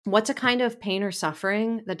What's a kind of pain or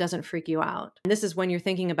suffering that doesn't freak you out? And this is when you're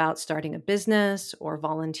thinking about starting a business or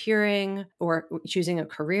volunteering or choosing a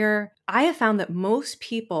career. I have found that most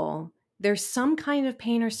people, there's some kind of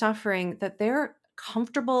pain or suffering that they're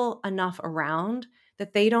comfortable enough around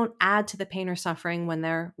that they don't add to the pain or suffering when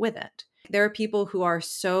they're with it. There are people who are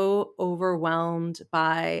so overwhelmed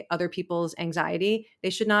by other people's anxiety, they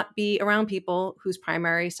should not be around people whose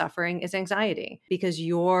primary suffering is anxiety, because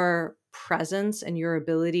your presence and your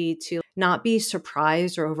ability to not be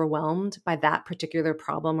surprised or overwhelmed by that particular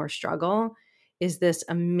problem or struggle is this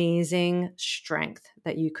amazing strength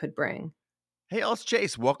that you could bring. Hey, it's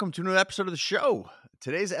Chase. Welcome to another episode of the show.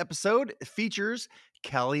 Today's episode features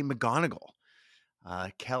Kelly McGonigal.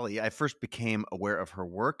 Kelly, I first became aware of her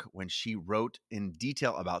work when she wrote in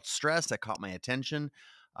detail about stress. That caught my attention.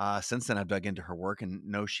 Since then, I've dug into her work and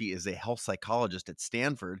know she is a health psychologist at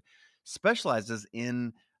Stanford, specializes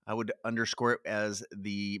in, I would underscore it as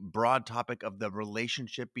the broad topic of the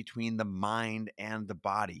relationship between the mind and the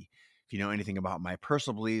body. If you know anything about my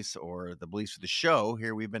personal beliefs or the beliefs of the show,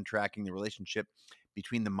 here we've been tracking the relationship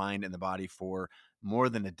between the mind and the body for more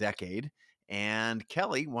than a decade. And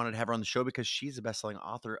Kelly wanted to have her on the show because she's a best-selling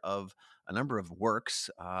author of a number of works.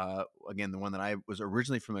 Again, the one that I was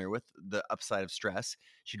originally familiar with, The Upside of Stress.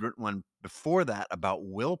 She'd written one before that about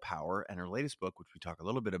willpower, and her latest book, which we talk a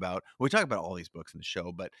little bit about. We talk about all these books in the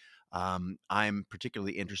show, but I'm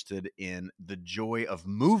particularly interested in The Joy of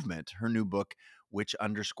Movement, her new book, which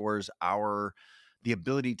underscores the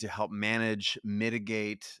ability to help manage,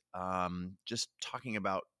 mitigate, just talking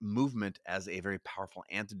about movement as a very powerful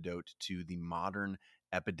antidote to the modern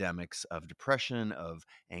epidemics of depression, of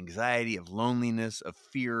anxiety, of loneliness, of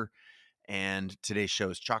fear. And today's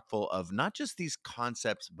show is chock full of not just these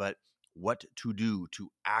concepts, but what to do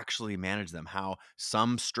to actually manage them, how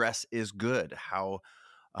some stress is good, how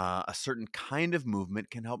a certain kind of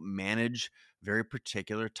movement can help manage very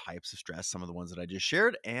particular types of stress, some of the ones that I just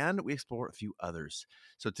shared, and we explore a few others.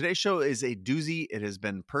 So today's show is a doozy. It has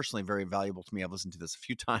been personally very valuable to me. I've listened to this a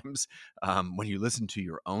few times when you listen to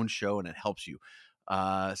your own show, and it helps you.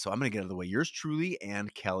 So I'm going to get out of the way. Yours truly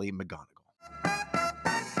and Kelly McGonigal.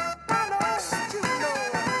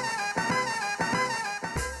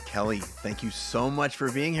 Kelly, thank you so much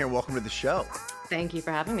for being here. Welcome to the show. Thank you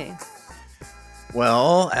for having me.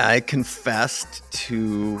 Well, I confessed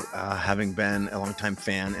to having been a longtime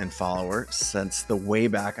fan and follower since the way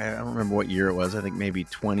back. I don't remember what year it was. I think maybe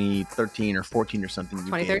 2013 or 14 or something.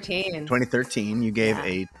 2013. You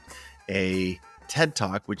gave a TED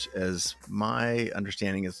Talk, which, as my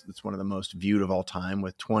understanding, it's one of the most viewed of all time,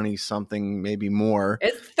 with 20 something, maybe more.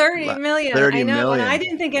 It's 30 million. 30 I know. million. And I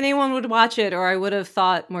didn't think anyone would watch it, or I would have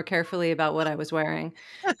thought more carefully about what I was wearing.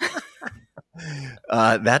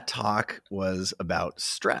 That talk was about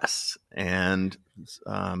stress, and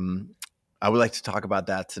I would like to talk about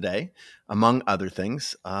that today. Among other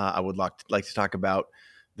things, I would like to talk about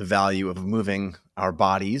the value of moving our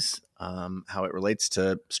bodies, how it relates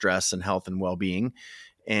to stress and health and well-being.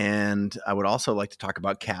 And I would also like to talk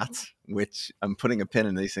about cats, which I'm putting a pin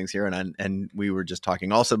in these things here. And we were just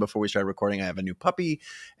talking also before we started recording, I have a new puppy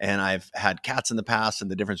and I've had cats in the past,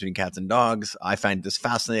 and the difference between cats and dogs. I find this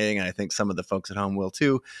fascinating, and I think some of the folks at home will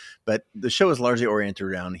too. But the show is largely oriented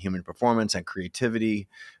around human performance and creativity.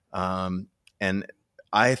 And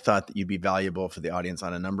I thought that you'd be valuable for the audience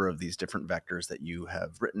on a number of these different vectors that you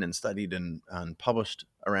have written and studied and published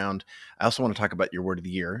around. I also want to talk about your word of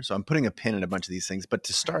the year. So I'm putting a pin in a bunch of these things. But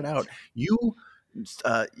to start out, you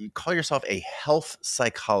call yourself a health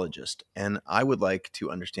psychologist, and I would like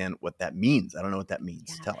to understand what that means. I don't know what that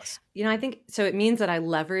means. Yeah. Tell us. I think so. It means that I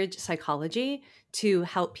leverage psychology to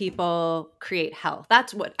help people create health.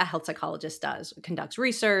 That's what a health psychologist does. It conducts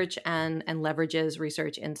research and leverages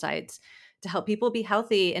research insights to help people be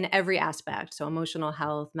healthy in every aspect. So emotional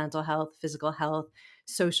health, mental health, physical health,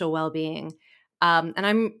 social well-being.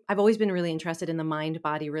 And I've always been really interested in the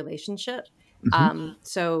mind-body relationship. Mm-hmm.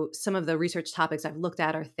 So some of the research topics I've looked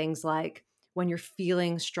at are things like when you're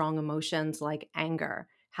feeling strong emotions like anger,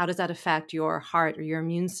 how does that affect your heart or your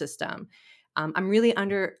immune system? I'm really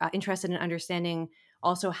interested in understanding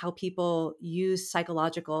also how people use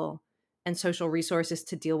psychological and social resources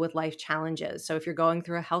to deal with life challenges. So if you're going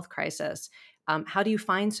through a health crisis, how do you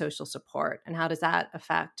find social support, and how does that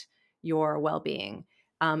affect your well-being?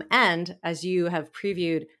 And as you have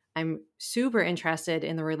previewed, I'm super interested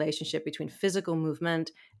in the relationship between physical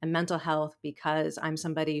movement and mental health, because I'm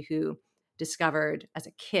somebody who discovered as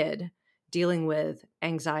a kid, dealing with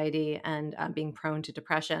anxiety and being prone to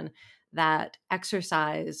depression, that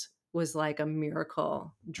exercise was like a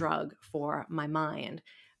miracle drug for my mind.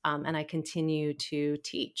 And I continue to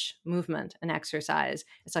teach movement and exercise.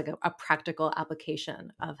 It's like a practical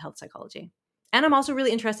application of health psychology. And I'm also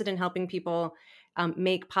really interested in helping people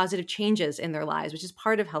make positive changes in their lives, which is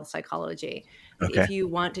part of health psychology. Like Okay. if you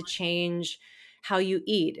want to change how you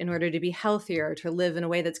eat in order to be healthier, to live in a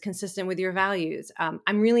way that's consistent with your values,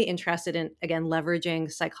 I'm really interested in, again,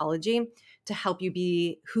 leveraging psychology to help you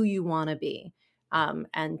be who you want to be,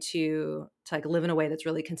 and to like live in a way that's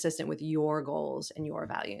really consistent with your goals and your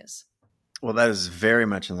values. Well, that is very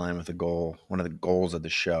much in line with the goal, one of the goals of the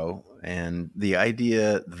show, and the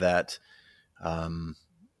idea that um,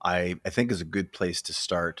 I think is a good place to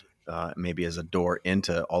start, maybe as a door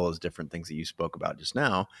into all those different things that you spoke about just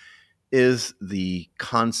now, is the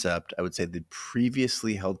concept, I would say the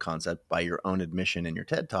previously held concept by your own admission in your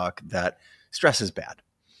TED Talk, that stress is bad.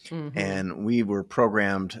 Mm-hmm. And we were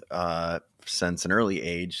programmed since an early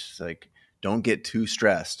age, like, don't get too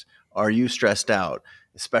stressed. Are you stressed out?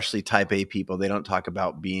 Especially type A people, they don't talk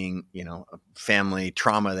about being, a family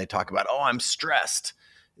trauma. They talk about, oh, I'm stressed.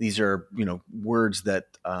 These are, words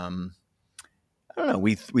that I don't know,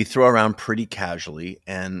 we throw around pretty casually.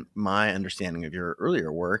 And my understanding of your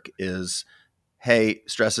earlier work is, hey,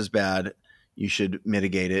 stress is bad. You should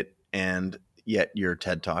mitigate it. And yet your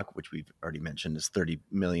TED Talk, which we've already mentioned is 30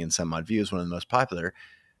 million some odd views, one of the most popular,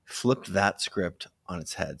 flipped that script on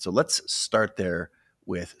its head. So let's start there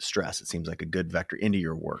with stress. It seems like a good vector into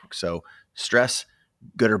your work. So stress,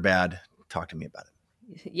 good or bad, talk to me about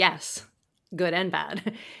it. Yes, good and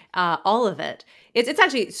bad, all of it. It's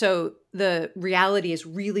actually, so the reality is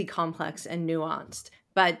really complex and nuanced,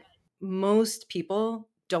 but most people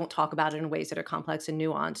don't talk about it in ways that are complex and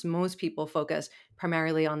nuanced. Most people focus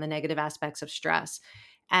primarily on the negative aspects of stress.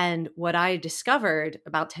 And what I discovered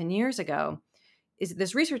about 10 years ago is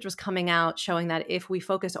this research was coming out showing that if we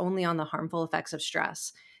focus only on the harmful effects of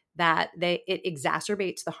stress, that it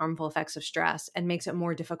exacerbates the harmful effects of stress and makes it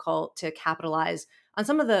more difficult to capitalize on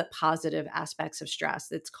some of the positive aspects of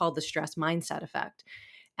stress. It's called the stress mindset effect.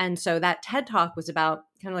 And so that TED Talk was about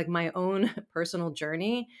kind of like my own personal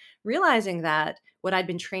journey, realizing that what I'd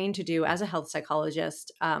been trained to do as a health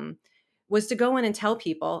psychologist, was to go in and tell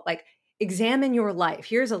people, like, examine your life.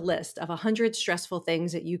 Here's a list of 100 stressful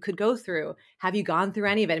things that you could go through. Have you gone through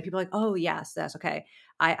any of it? And people are like, oh, yes, that's okay.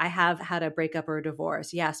 I have had a breakup or a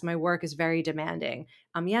divorce. Yes, my work is very demanding.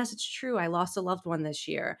 Yes, it's true. I lost a loved one this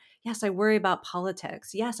year. Yes, I worry about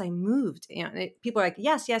politics. Yes, I moved. People are like,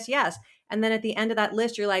 yes, yes, yes. And then at the end of that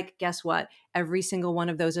list, you're like, guess what? Every single one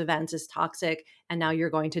of those events is toxic. And now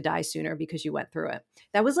you're going to die sooner because you went through it.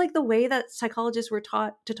 That was like the way that psychologists were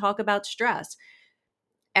taught to talk about stress.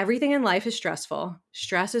 Everything in life is stressful.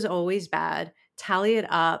 Stress is always bad. Tally it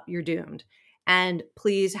up, you're doomed. And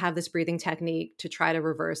please have this breathing technique to try to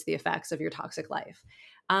reverse the effects of your toxic life.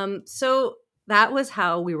 So that was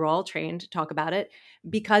how we were all trained to talk about it,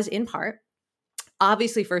 because in part,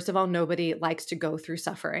 obviously, first of all, nobody likes to go through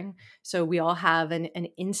suffering. So we all have an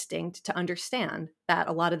instinct to understand that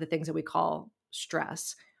a lot of the things that we call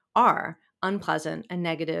stress are unpleasant and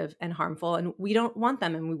negative and harmful, and we don't want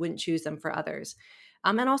them and we wouldn't choose them for others.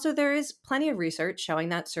 And also, there is plenty of research showing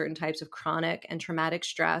that certain types of chronic and traumatic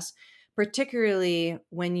stress, particularly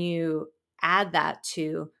when you add that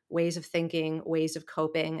to ways of thinking, ways of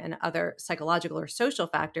coping, and other psychological or social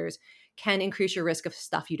factors, can increase your risk of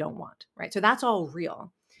stuff you don't want, right? So that's all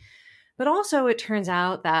real. But also it turns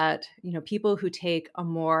out that, people who take a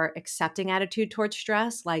more accepting attitude towards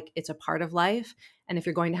stress, like it's a part of life, and if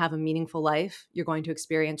you're going to have a meaningful life, you're going to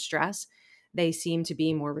experience stress, they seem to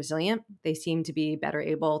be more resilient. They seem to be better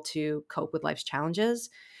able to cope with life's challenges.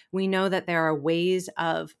 We know that there are ways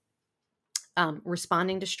of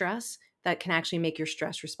responding to stress that can actually make your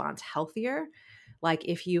stress response healthier. Like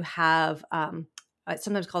if you have it's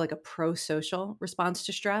sometimes called like a pro-social response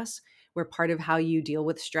to stress, where part of how you deal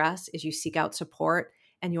with stress is you seek out support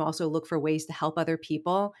and you also look for ways to help other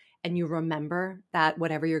people. And you remember that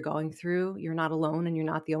whatever you're going through, you're not alone and you're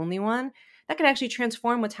not the only one. That can actually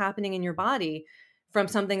transform what's happening in your body from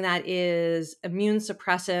something that is immune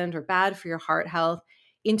suppressant or bad for your heart health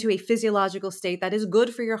into a physiological state that is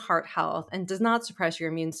good for your heart health and does not suppress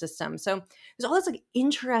your immune system. So there's all this like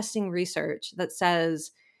interesting research that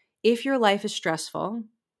says if your life is stressful,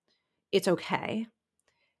 it's okay.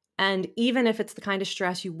 And even if it's the kind of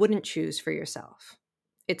stress you wouldn't choose for yourself,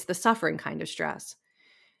 it's the suffering kind of stress,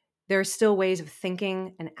 there are still ways of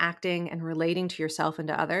thinking and acting and relating to yourself and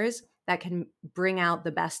to others that can bring out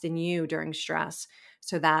the best in you during stress,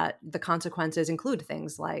 so that the consequences include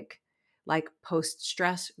things like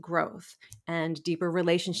post-stress growth and deeper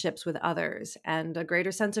relationships with others and a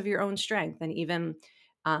greater sense of your own strength and even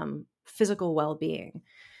physical well-being.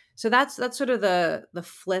 So that's sort of the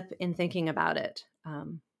flip in thinking about it.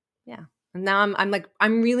 Yeah. And now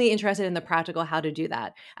I'm really interested in the practical how to do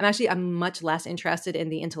that. I'm much less interested in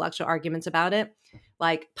the intellectual arguments about it,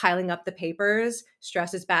 like piling up the papers.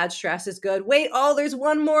 Stress is bad. Stress is good. Wait, oh, there's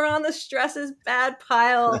one more on the stress is bad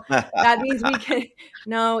pile. That means we can.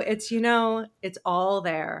 No, it's all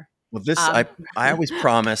there. Well, this Um, I always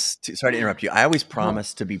promise to, sorry to interrupt you. I always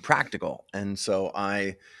promise to be practical, and so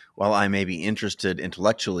while I may be interested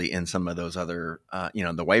intellectually in some of those other,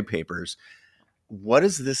 the white papers, what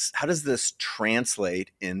is this? How does this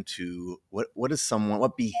translate into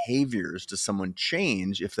what behaviors does someone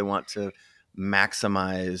change if they want to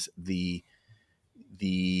maximize the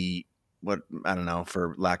what I don't know,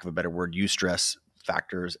 for lack of a better word, eustress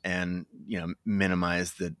factors, and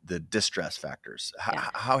minimize the distress factors. yeah.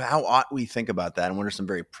 How ought we think about that, and what are some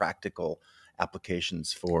very practical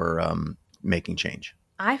applications for making change?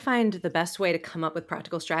 I find the best way to come up with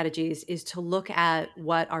practical strategies is to look at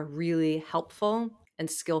what are really helpful and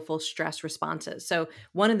skillful stress responses. So,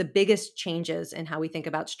 one of the biggest changes in how we think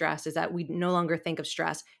about stress is that we no longer think of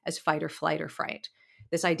stress as fight or flight or fright.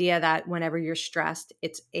 This idea that whenever you're stressed,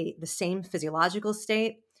 it's the same physiological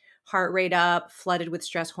state, heart rate up, flooded with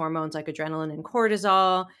stress hormones like adrenaline and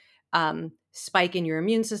cortisol, spike in your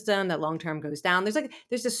immune system that long term goes down.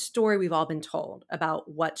 There's this story we've all been told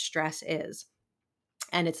about what stress is,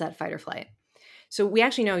 and it's that fight or flight. So we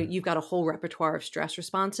actually know you've got a whole repertoire of stress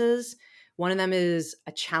responses. One of them is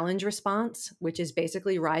a challenge response, which is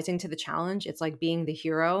basically rising to the challenge. It's like being the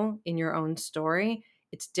hero in your own story.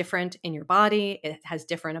 It's different in your body. It has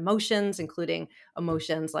different emotions, including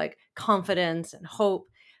emotions like confidence and hope.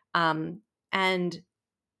 And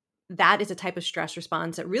that is a type of stress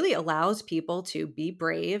response that really allows people to be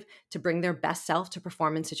brave, to bring their best self to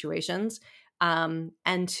perform in situations,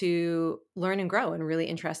 and to learn and grow in really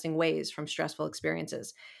interesting ways from stressful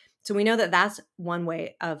experiences. So we know that that's one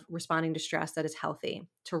way of responding to stress that is healthy,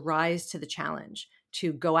 to rise to the challenge,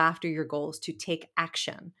 to go after your goals, to take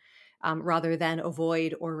action, rather than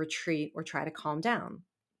avoid or retreat or try to calm down.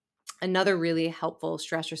 Another really helpful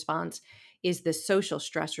stress response is the social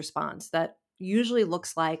stress response that usually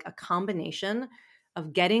looks like a combination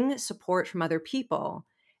of getting support from other people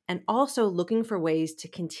and also looking for ways to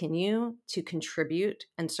continue to contribute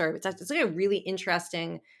and serve. It's like a really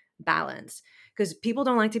interesting balance because people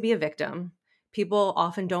don't like to be a victim. People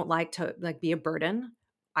often don't like to be a burden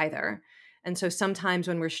either. And so sometimes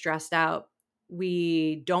when we're stressed out,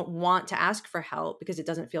 we don't want to ask for help because it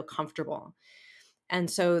doesn't feel comfortable. And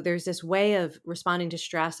so there's this way of responding to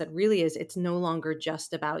stress that really it's no longer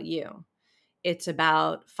just about you. It's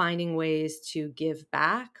about finding ways to give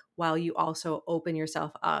back while you also open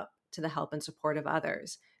yourself up to the help and support of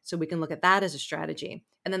others. So we can look at that as a strategy.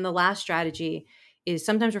 And then the last strategy is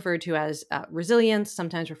sometimes referred to as resilience,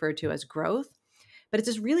 sometimes referred to as growth. But it's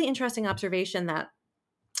this really interesting observation that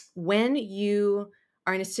when you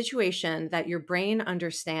are in a situation that your brain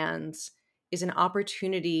understands is an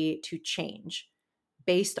opportunity to change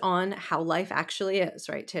based on how life actually is,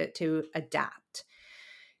 right? To adapt.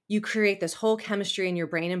 You create this whole chemistry in your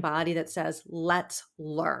brain and body that says, let's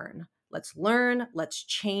learn. Let's learn, let's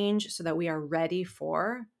change so that we are ready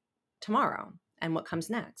for tomorrow and what comes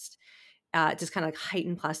next. Just kind of like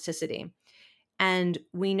heightened plasticity. And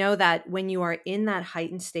we know that when you are in that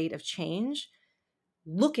heightened state of change,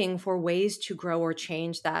 looking for ways to grow or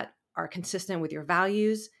change that are consistent with your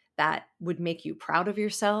values, that would make you proud of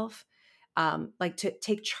yourself, like to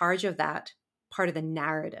take charge of that part of the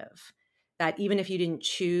narrative. That even if you didn't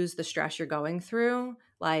choose the stress you're going through,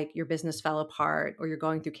 like your business fell apart or you're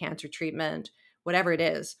going through cancer treatment, whatever it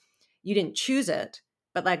is, you didn't choose it.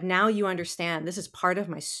 But like now you understand this is part of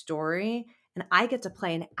my story. And I get to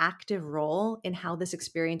play an active role in how this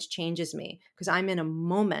experience changes me because I'm in a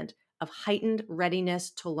moment of heightened readiness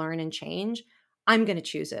to learn and change. I'm going to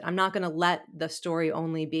choose it. I'm not going to let the story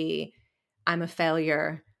only be I'm a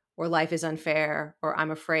failure or life is unfair or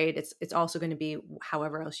I'm afraid. It's also going to be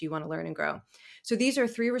however else you want to learn and grow. So these are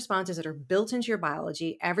three responses that are built into your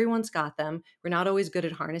biology. Everyone's got them. We're not always good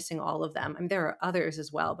at harnessing all of them. I mean, there are others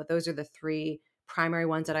as well, but those are the three primary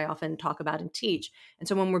ones that I often talk about and teach. And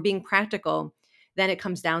so when we're being practical, then it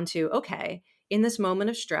comes down to, okay, in this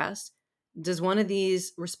moment of stress, does one of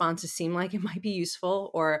these responses seem like it might be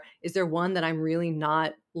useful? Or is there one that I'm really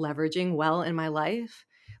not leveraging well in my life?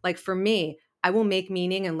 Like for me, I will make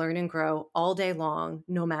meaning and learn and grow all day long,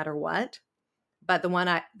 no matter what. But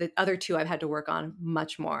the other two I've had to work on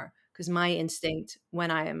much more because my instinct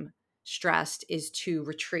when I am stressed is to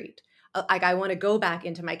retreat. Like I want to go back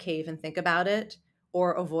into my cave and think about it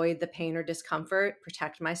or avoid the pain or discomfort,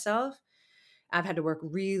 protect myself. I've had to work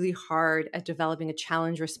really hard at developing a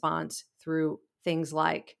challenge response through things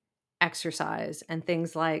like exercise and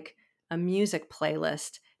things like a music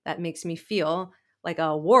playlist that makes me feel like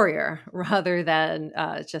a warrior rather than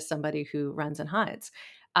just somebody who runs and hides.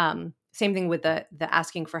 Same thing with the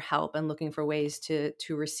asking for help and looking for ways to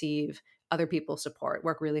receive other people's support.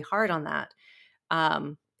 Work really hard on that.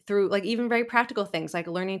 Through like even very practical things like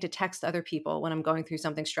learning to text other people when I'm going through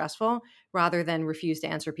something stressful rather than refuse to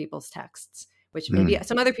answer people's texts, which maybe Mm,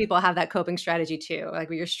 some other people have that coping strategy too. Like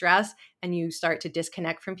when you're stressed and you start to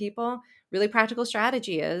disconnect from people, really practical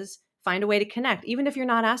strategy is find a way to connect, even if you're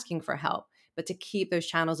not asking for help, but to keep those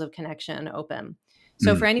channels of connection open.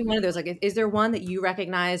 So mm. for any one of those, like, is there one that you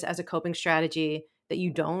recognize as a coping strategy that you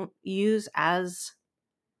don't use as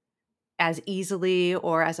easily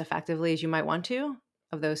or as effectively as you might want to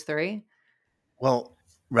of those three? Well,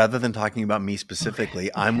 rather than talking about me Okay.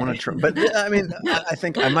 specifically, I want to Okay. try, but I mean, I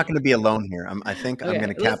think I'm not going to be alone here. I think I'm going Okay.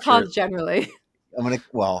 to Let's capture. talk generally. I'm going to.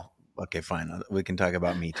 Well, okay, fine. We can talk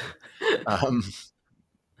about me too. Um,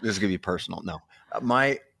 this is going to be personal. No,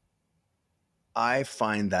 my I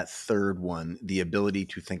find that third one, the ability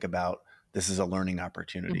to think about this is a learning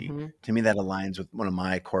opportunity. Mhm. To me, that aligns with one of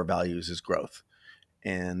my core values is growth.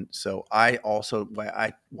 And so I also,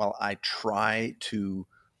 while I try to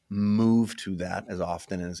move to that as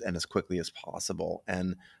often and as quickly as possible,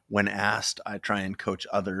 and when asked, I try and coach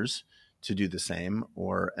others to do the same.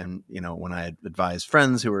 Or, and when I advise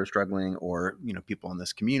friends who are struggling, or people in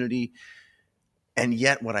this community, and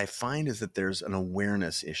yet, what I find is that there's an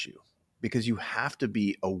awareness issue because you have to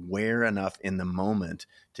be aware enough in the moment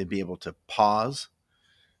to be able to pause,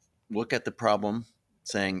 look at the problem,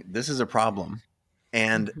 saying, this is a problem.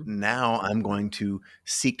 And Mhm. now I'm going to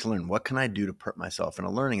seek to learn. What can I do to put myself in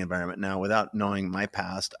a learning environment? Now, without knowing my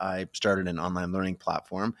past, I started an online learning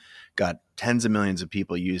platform, got tens of millions of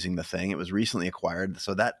people using the thing. It was recently acquired.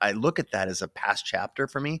 So that I look at that as a past chapter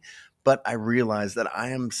for me, but I realize that I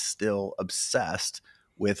am still obsessed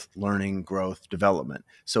with learning, growth, development.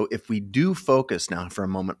 So if we do focus now for a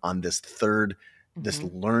moment on this Mhm.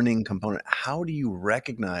 learning component, how do you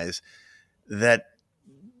recognize that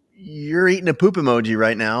you're eating a poop emoji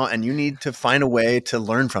right now and you need to find a way to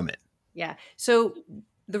learn from it? Yeah. So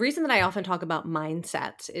the reason that I often talk about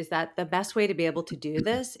mindsets is that the best way to be able to do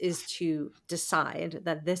this is to decide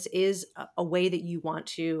that this is a way that you want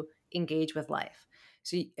to engage with life.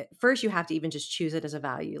 So first, you have to even just choose it as a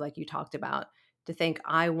value, like you talked about, to think,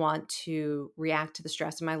 I want to react to the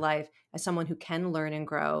stress in my life as someone who can learn and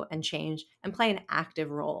grow and change and play an active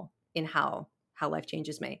role in how life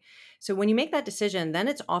changes me. So when you make that decision, then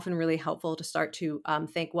it's often really helpful to start to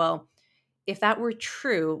think, well, if that were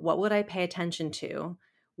true, what would I pay attention to?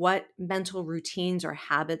 What mental routines or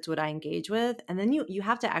habits would I engage with? And then you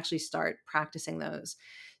have to actually start practicing those.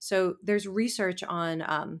 So there's research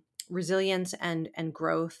on resilience and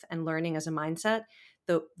growth and learning as a mindset.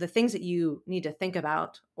 The things that you need to think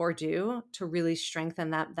about or do to really strengthen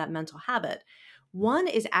that mental habit. One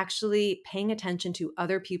is actually paying attention to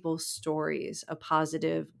other people's stories of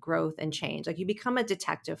positive growth and change. Like you become a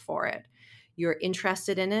detective for it. You're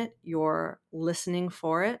interested in it, you're listening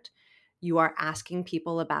for it, you are asking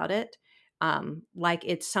people about it, like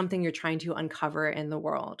it's something you're trying to uncover in the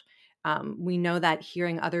world. We know that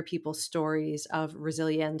hearing other people's stories of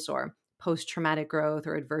resilience or post traumatic growth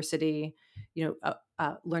or adversity,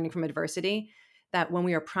 learning from adversity, that when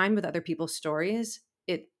we are primed with other people's stories,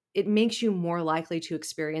 it makes you more likely to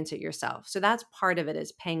experience it yourself. So that's part of it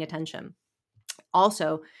is paying attention.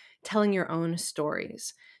 Also, telling your own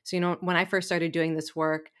stories. So, when I first started doing this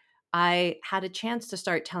work, I had a chance to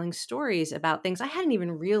start telling stories about things I hadn't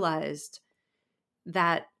even realized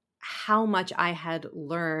that how much I had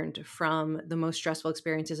learned from the most stressful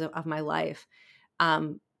experiences of my life.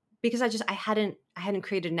 Um, because I hadn't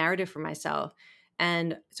created a narrative for myself.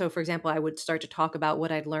 And so, for example, I would start to talk about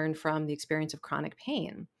what I'd learned from the experience of chronic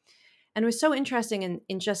pain. And it was so interesting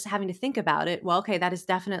in just having to think about it. Well, okay, that is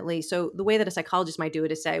definitely so. The way that a psychologist might do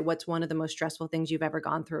it is say, what's one of the most stressful things you've ever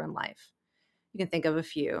gone through in life? You can think of a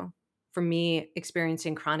few. For me,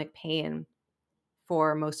 experiencing chronic pain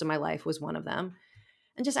for most of my life was one of them.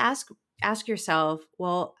 And just ask yourself,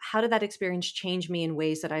 well, how did that experience change me in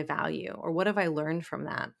ways that I value? Or what have I learned from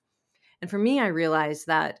that? And for me, I realized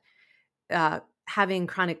that having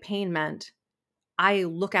chronic pain meant I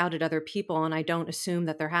look out at other people and I don't assume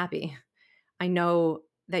that they're happy. I know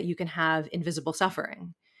that you can have invisible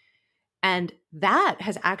suffering. And that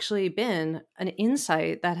has actually been an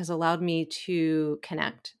insight that has allowed me to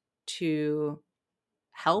connect, to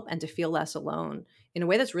help, and to feel less alone in a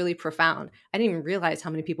way that's really profound. I didn't even realize how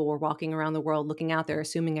many people were walking around the world looking out there,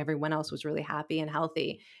 assuming everyone else was really happy and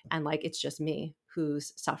healthy. And like, it's just me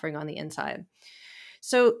who's suffering on the inside.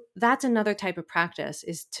 So that's another type of practice,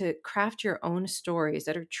 is to craft your own stories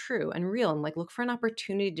that are true and real, and like look for an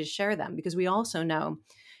opportunity to share them, because we also know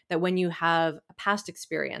that when you have a past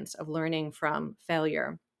experience of learning from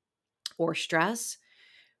failure or stress,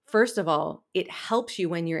 first of all, it helps you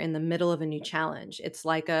when you're in the middle of a new challenge. It's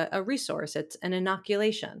like a resource, it's an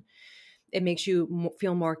inoculation. It makes you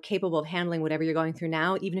feel more capable of handling whatever you're going through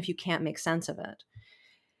now, even if you can't make sense of it.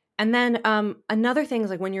 And then another thing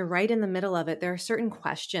is, like, when you're right in the middle of it, there are certain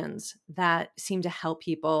questions that seem to help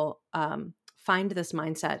people find this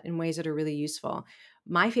mindset in ways that are really useful.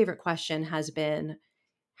 My favorite question has been,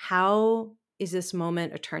 how is this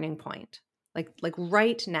moment a turning point? Like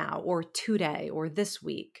right now, or today, or this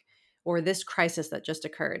week, or this crisis that just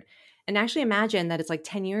occurred. And actually imagine that it's like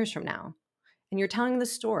 10 years from now, and you're telling the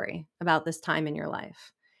story about this time in your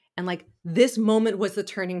life. And like, this moment was the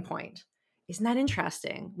turning point. Isn't that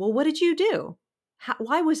interesting? Well, what did you do?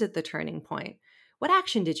 Why was it the turning point? What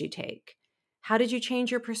action did you take? How did you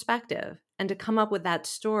change your perspective? And to come up with that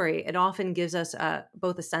story, it often gives us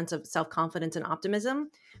both a sense of self-confidence and optimism,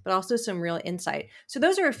 but also some real insight. So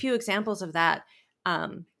those are a few examples of that.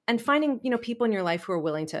 And finding, people in your life who are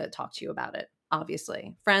willing to talk to you about it,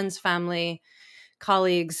 obviously. Friends, family,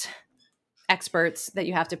 colleagues, experts that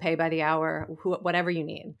you have to pay by the hour, whatever you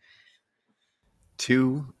need.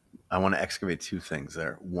 Two, I want to excavate two things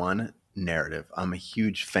there. One, narrative. I'm a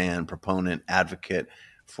huge fan, proponent, advocate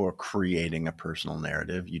for creating a personal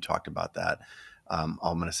narrative. You talked about that. I'm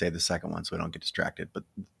going to say the second one so we don't get distracted, but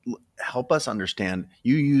help us understand.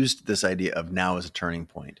 You used this idea of now as a turning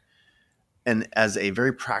point. And as a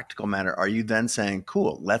very practical matter, are you then saying,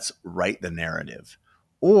 cool, let's write the narrative?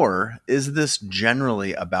 Or is this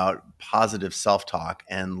generally about positive self-talk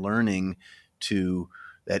and learning to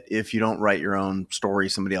that if you don't write your own story,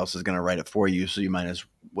 somebody else is going to write it for you. So you might as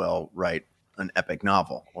well write an epic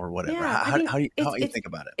novel or whatever. Yeah, I How, think how, do, you, how it's do you it's think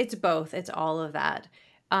about it? it's both. It's all of that.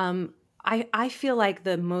 I feel like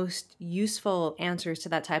the most useful answers to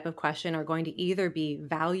that type of question are going to either be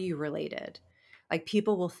value related. Like,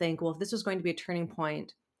 people will think, well, if this was going to be a turning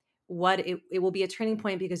point, it will be a turning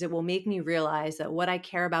point because it will make me realize that what I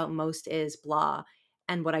care about most is blah,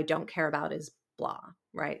 and what I don't care about is blah,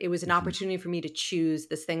 right? It was an Mhm. opportunity for me to choose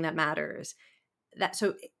this thing that matters.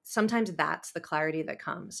 So sometimes that's the clarity that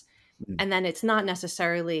comes. Mhm. And then it's not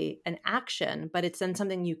necessarily an action, but it's then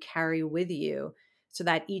something you carry with you, so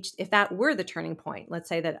that if that were the turning point, let's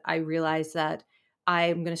say that I realize that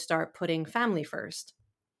I'm going to start putting family first,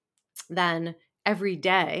 then every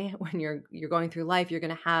day when you're going through life, you're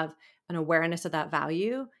going to have an awareness of that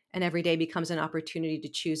value, and every day becomes an opportunity to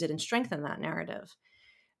choose it and strengthen that narrative.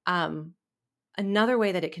 Um, Another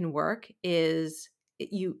way that it can work is,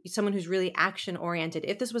 someone who's really action oriented.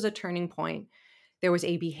 If this was a turning point, there was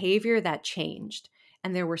a behavior that changed,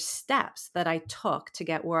 and there were steps that I took to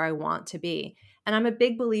get where I want to be. And I'm a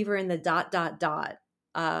big believer in the dot dot dot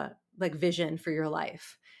like vision for your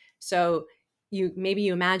life. So you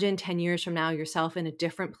imagine 10 years from now yourself in a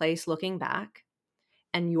different place looking back,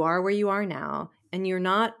 and you are where you are now, and you're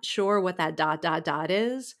not sure what that dot dot dot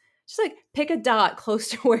is. Just like pick a dot close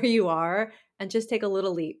to where you are and just take a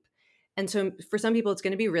little leap. And so for some people, it's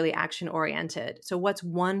going to be really action oriented. So what's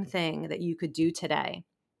one thing that you could do today,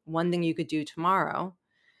 one thing you could do tomorrow,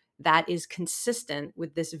 that is consistent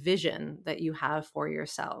with this vision that you have for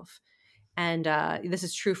yourself? And this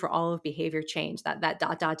is true for all of behavior change. That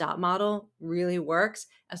dot dot dot model really works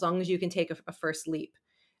as long as you can take a first leap.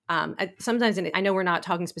 Sometimes, and I know we're not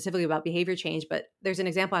talking specifically about behavior change, but there's an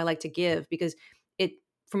example I like to give because it,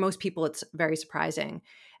 for most people, it's very surprising.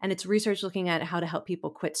 And it's research looking at how to help people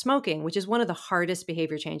quit smoking, which is one of the hardest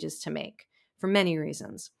behavior changes to make for many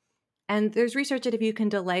reasons. And there's research that if you can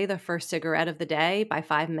delay the first cigarette of the day by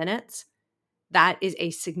 5 minutes, that is a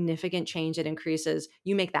significant change that increases.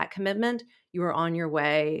 You make that commitment, you are on your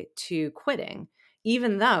way to quitting,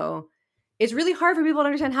 even though it's really hard for people to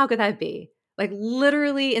understand how could that be. Like,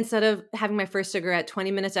 literally, instead of having my first cigarette 20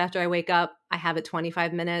 minutes after I wake up, I have it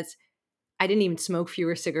 25 minutes. I didn't even smoke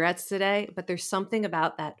fewer cigarettes today, but there's something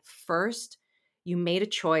about that first. You made a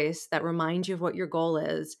choice that reminds you of what your goal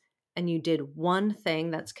is, and you did one thing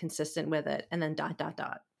that's consistent with it, and then dot dot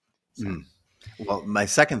dot. So, Mm. Well, my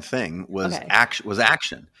second thing was okay.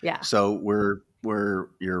 action. Yeah. So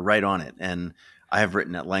you're right on it. And I have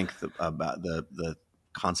written at length about the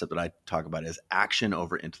concept that I talk about is action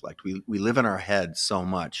over intellect. We live in our head so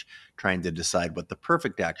much trying to decide what the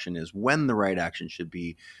perfect action is, when the right action should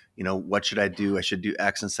be, what should I do? I should do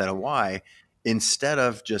X instead of Y. instead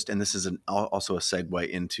of just, and this is also a segue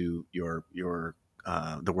into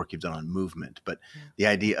the work you've done on movement, but Yeah. the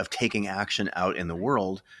idea of taking action out in the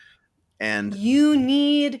world. And You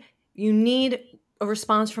need a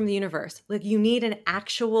response from the universe. Like, you need an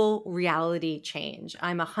actual reality change.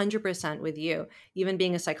 I'm 100% with you, even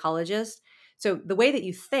being a psychologist. So the way that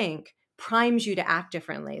you think primes you to act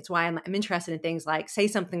differently. It's why I'm interested in things like, say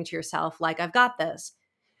something to yourself like, I've got this.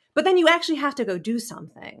 But then you actually have to go do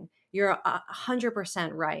something. You're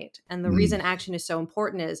 100% right. And the mm, reason action is so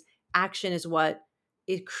important is action is what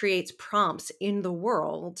it creates prompts in the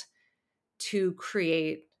world to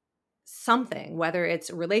create something, whether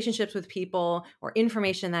it's relationships with people or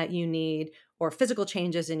information that you need or physical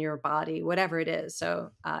changes in your body, whatever it is.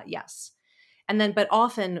 So, yes. And then, but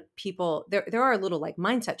often people, there are little like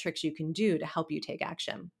mindset tricks you can do to help you take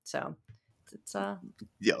action. So it's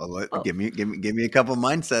yeah, both. give me a couple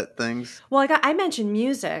mindset things. Well, I mentioned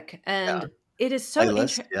music, Yeah, and it is so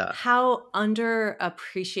playlist. Yeah. how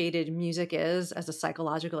underappreciated music is as a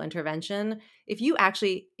psychological intervention. If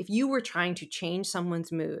you were trying to change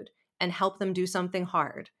someone's mood and help them do something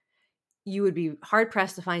hard, you would be hard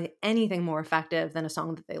pressed to find anything more effective than a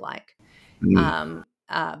song that they like. Mm.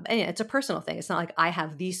 And yeah, it's a personal thing. It's not like I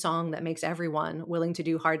have the song that makes everyone willing to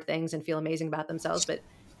do hard things and feel amazing about themselves, but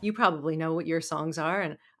you probably know what your songs are,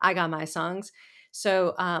 and I got my songs.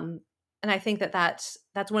 So, and I think that that's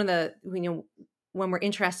one of the, when we're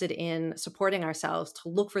interested in supporting ourselves, to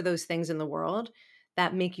look for those things in the world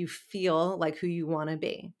that make you feel like who you want to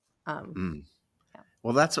be. Um, Mm. yeah.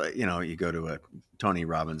 Well, that's what, you go to Tony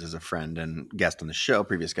Robbins as a friend and guest on the show,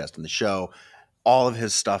 previous guest on the show. All of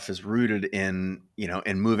his stuff is rooted in,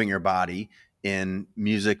 in moving your body, in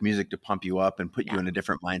music to pump you up and put you Yeah. in a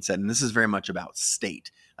different mindset. And this is very much about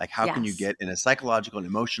state. Like, how can you Yes. get in a psychological and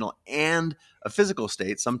emotional and a physical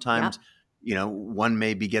state? Sometimes, Yep. one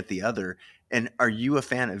may beget the other. And are you a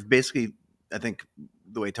fan of, basically, I think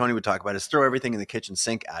the way Tony would talk about it is throw everything in the kitchen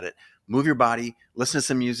sink at it, move your body, listen to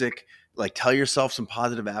some music, like tell yourself some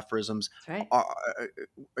positive aphorisms. That's right. Are,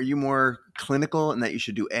 are you more clinical in that you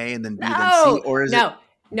should do A and then B, then C, No, or is it? no,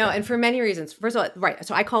 no. Okay. And for many reasons. First of all, right.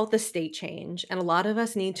 So I call it the state change. And a lot of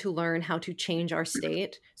us need to learn how to change our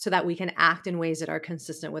state so that we can act in ways that are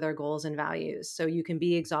consistent with our goals and values. So you can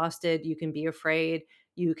be exhausted, you can be afraid,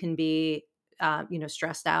 you can be,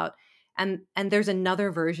 stressed out. And there's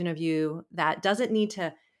another version of you that doesn't need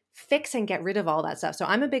to fix and get rid of all that stuff. So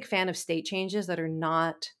I'm a big fan of state changes that are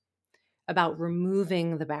not about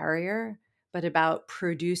removing the barrier, but about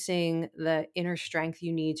producing the inner strength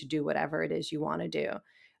you need to do whatever it is you want to do,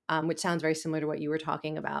 which sounds very similar to what you were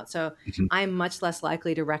talking about. So Mhm. I'm much less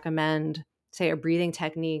likely to recommend, say, a breathing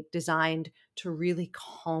technique designed to really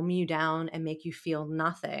calm you down and make you feel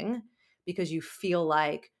nothing because you feel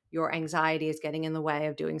like your anxiety is getting in the way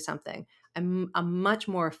of doing something. I'm much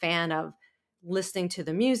more a fan of listening to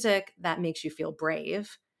the music that makes you feel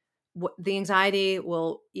brave. The anxiety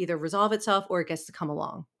will either resolve itself or it gets to come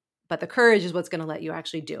along. But the courage is what's going to let you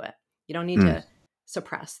actually do it. You don't need Mm. to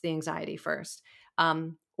suppress the anxiety first.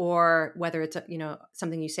 Or whether it's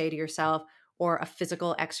something you say to yourself or a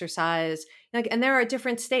physical exercise. And there are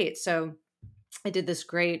different states. So I did this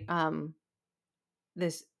great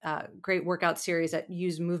workout series that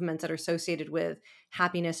use movements that are associated with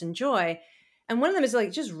happiness and joy. And one of them is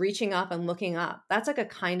like just reaching up and looking up. That's like a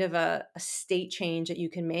kind of a state change that you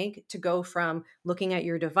can make to go from looking at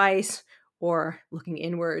your device or looking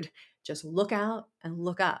inward. Just look out and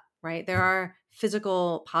look up, right? There are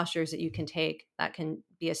physical postures that you can take that can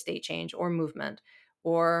be a state change or movement,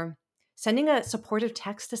 or sending a supportive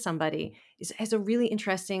text to somebody is a really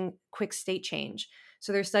interesting quick state change.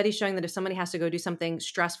 So there's studies showing that if somebody has to go do something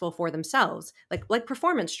stressful for themselves, like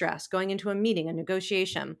performance stress, going into a meeting, a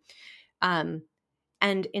negotiation, um,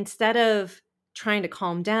 and instead of trying to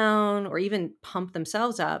calm down or even pump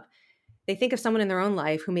themselves up, they think of someone in their own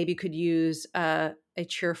life who maybe could use a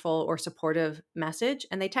cheerful or supportive message,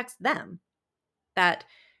 and they text them. That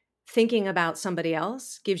thinking about somebody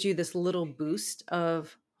else gives you this little boost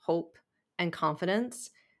of hope and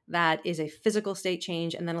confidence that is a physical state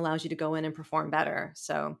change and then allows you to go in and perform better.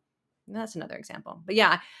 So that's another example. But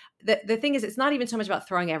yeah, the thing is, it's not even so much about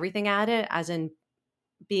throwing everything at it as in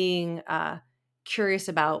being curious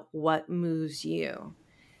about what moves you.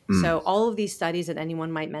 Mm. So all of these studies that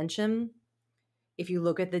anyone might mention, if you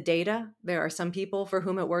look at the data, there are some people for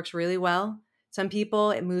whom it works really well. Some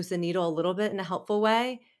people, it moves the needle a little bit in a helpful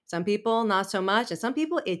way. Some people, not so much. And some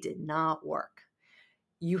people, it did not work.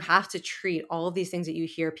 You have to treat all of these things that you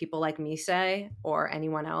hear people like me say or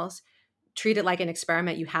anyone else, treat it like an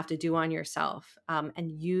experiment you have to do on yourself,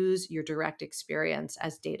 and use your direct experience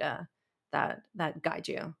as data that guide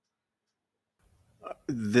you.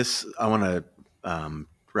 I want to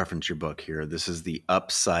reference your book here. This is The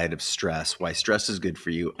Upside of Stress: Why Stress is Good for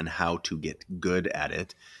You and How to Get Good at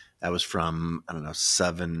It. That was from, I don't know,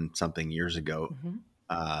 7 something years ago. Mm-hmm.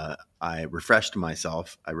 I refreshed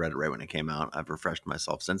myself. I read it right when it came out. I've refreshed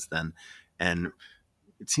myself since then. And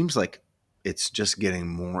it seems like it's just getting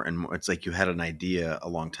more and more. It's like you had an idea a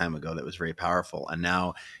long time ago that was very powerful, and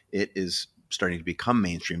now it is starting to become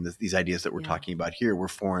mainstream. These ideas that we're Yeah. talking about here were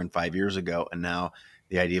 4 and 5 years ago, and now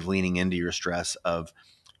the idea of leaning into your stress, of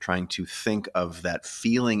trying to think of that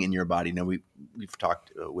feeling in your body. Now we've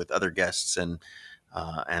talked with other guests and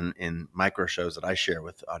in micro shows that I share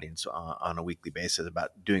with the audience on a weekly basis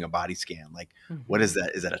about doing a body scan. Like, what is Mm-hmm.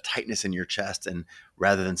 that? Is that a tightness in your chest? And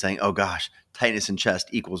rather than saying, "Oh gosh, tightness in chest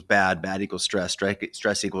equals bad, bad equals stress,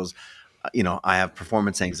 stress equals, I have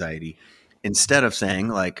performance anxiety," instead of saying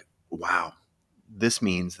like, "Wow, this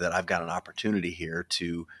means that I've got an opportunity here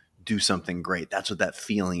to do something great." That's what that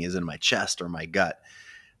feeling is in my chest or my gut.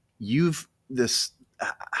 You've this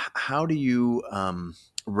How do you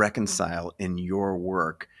reconcile in your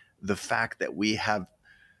work the fact that we have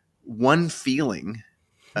one feeling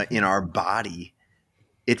in our body?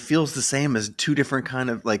 It feels the same as two different kind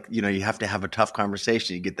of, like, you have to have a tough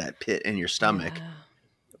conversation, you get that pit in your stomach. Yeah.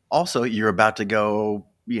 Also, you're about to go,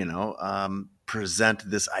 present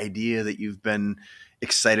this idea that you've been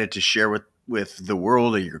excited to share with the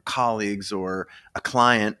world or your colleagues or a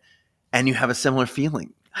client, and you have a similar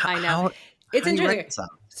feeling. How I know. how, It's how do you interesting. reconcile?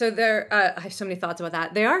 So I have so many thoughts about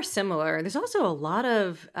that. They are similar. There's also a lot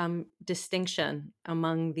of distinction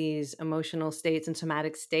among these emotional states and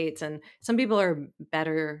somatic states, and some people are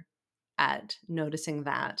better at noticing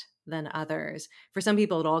that than others. For some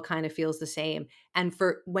people, it all kind of feels the same, and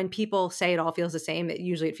for when people say it all feels the same,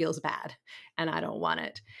 it feels bad, and I don't want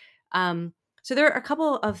it. So there are a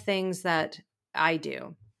couple of things that I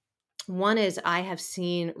do. One is I have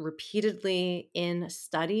seen repeatedly in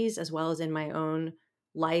studies as well as in my own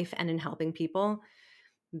life and in helping people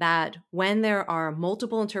that when there are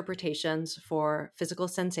multiple interpretations for physical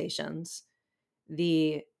sensations,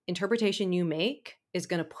 the interpretation you make is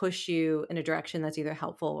going to push you in a direction that's either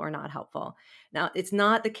helpful or not helpful. Now, it's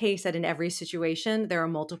not the case that in every situation there are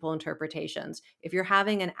multiple interpretations. If you're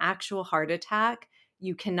having an actual heart attack,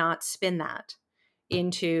 you cannot spin that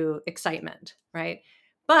into excitement, right?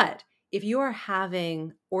 But if you are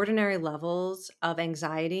having ordinary levels of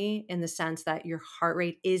anxiety in the sense that your heart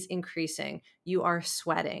rate is increasing, you are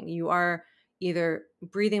sweating, you are either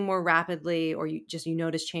breathing more rapidly or you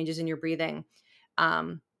notice changes in your breathing,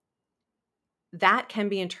 um, that can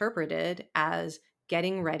be interpreted as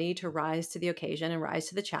getting ready to rise to the occasion and rise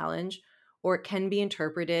to the challenge, or it can be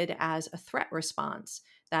interpreted as a threat response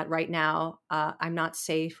that right now I'm not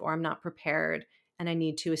safe or I'm not prepared and I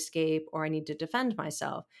need to escape or I need to defend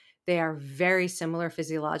myself. They are very similar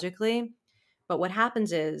physiologically. But what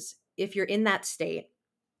happens is if you're in that state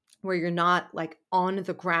where you're not like on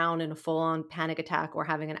the ground in a full on panic attack or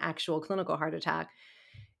having an actual clinical heart attack,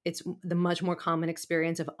 it's the much more common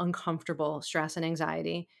experience of uncomfortable stress and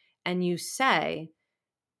anxiety. And you say,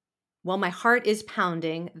 well, my heart is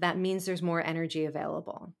pounding. That means there's more energy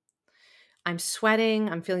available. I'm sweating.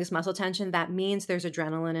 I'm feeling this muscle tension. That means there's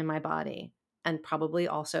adrenaline in my body and probably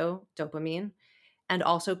also dopamine and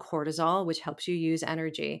also cortisol, which helps you use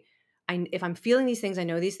energy. If I'm feeling these things, I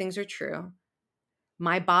know these things are true.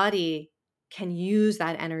 My body can use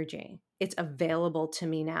that energy. It's available to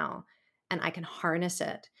me now, and I can harness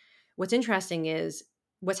it. What's interesting is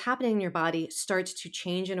what's happening in your body starts to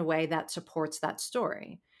change in a way that supports that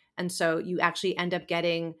story. And so you actually end up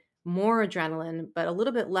getting more adrenaline, but a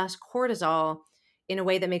little bit less cortisol in a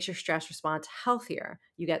way that makes your stress response healthier.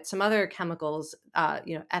 You get some other chemicals, at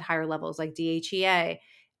higher levels like DHEA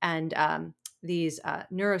and these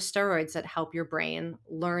neurosteroids that help your brain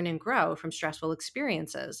learn and grow from stressful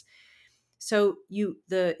experiences. So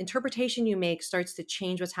the interpretation you make starts to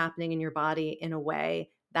change what's happening in your body in a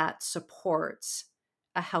way that supports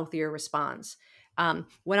a healthier response. Some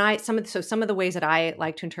of the ways that I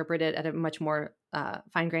like to interpret it at a much more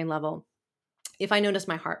fine grained level, if I notice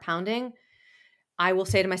my heart pounding, I will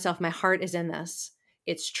say to myself, my heart is in this.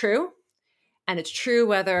 It's true. And it's true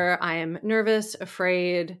whether I am nervous,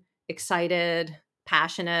 afraid, excited,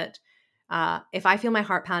 passionate. If I feel my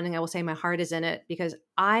heart pounding, I will say my heart is in it because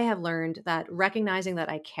I have learned that recognizing that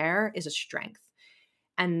I care is a strength.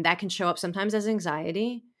 And that can show up sometimes as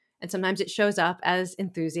anxiety, and sometimes it shows up as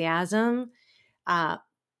enthusiasm. Uh,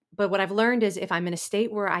 but what I've learned is if I'm in a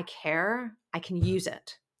state where I care, I can use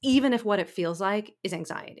it, even if what it feels like is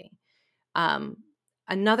anxiety. Um,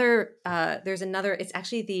 there's another, it's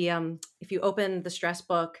actually if you open the stress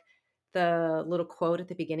book, the little quote at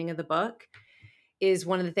the beginning of the book, is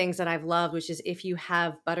one of the things that I've loved, which is if you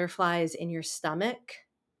have butterflies in your stomach,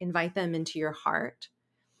 invite them into your heart,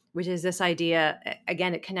 which is this idea.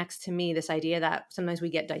 Again, it connects to me, this idea that sometimes we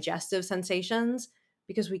get digestive sensations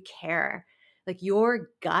because we care. Like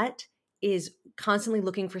your gut is constantly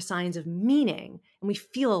looking for signs of meaning, and we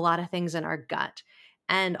feel a lot of things in our gut.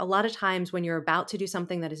 And a lot of times when you're about to do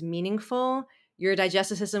something that is meaningful, your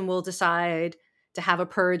digestive system will decide to have a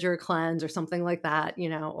purge or a cleanse or something like that,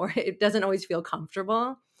 or it doesn't always feel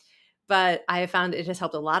comfortable. But I have found it has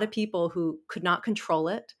helped a lot of people who could not control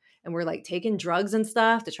it and were like taking drugs and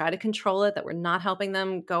stuff to try to control it, that were not helping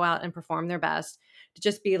them go out and perform their best, to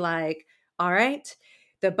just be like, all right,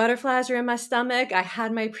 the butterflies are in my stomach. I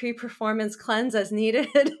had my pre-performance cleanse as needed.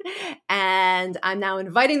 And I'm now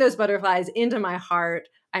inviting those butterflies into my heart.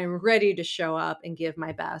 I'm ready to show up and give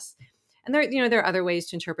my best. And there are other ways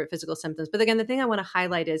to interpret physical symptoms. But again, the thing I want to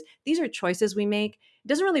highlight is these are choices we make. It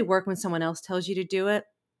doesn't really work when someone else tells you to do it.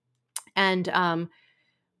 And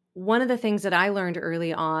one of the things that I learned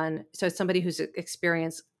early on, so as somebody who's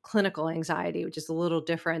experienced clinical anxiety, which is a little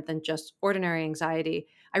different than just ordinary anxiety,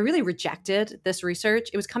 I really rejected this research.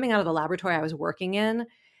 It was coming out of the laboratory I was working in. And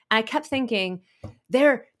I kept thinking,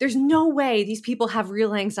 there's no way these people have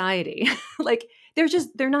real anxiety. Like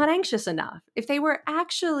they're not anxious enough. If they were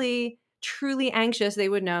actually truly anxious, they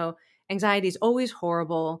would know anxiety is always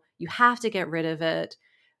horrible. You have to get rid of it.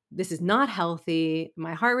 This is not healthy.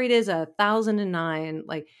 My heart rate is 1,009.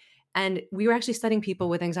 And we were actually studying people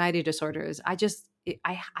with anxiety disorders. I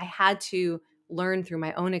had to learn through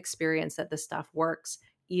my own experience that this stuff works,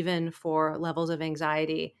 even for levels of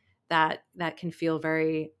anxiety that can feel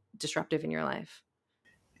very disruptive in your life.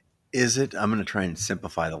 I'm going to try and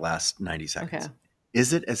simplify the last 90 seconds. Okay.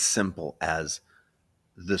 Is it as simple as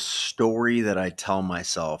the story that I tell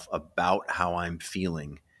myself about how I'm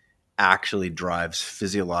feeling actually drives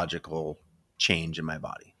physiological change in my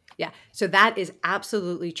body? Yeah. So that is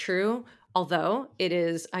absolutely true. Although it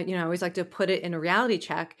is, I always like to put it in a reality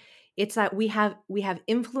check. It's that we have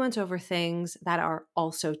influence over things that are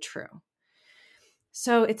also true.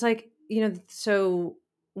 So it's like, so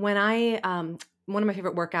when one of my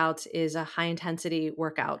favorite workouts is a high intensity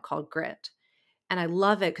workout called Grit. And I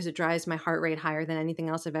love it because it drives my heart rate higher than anything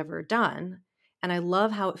else I've ever done. And I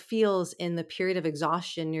love how it feels in the period of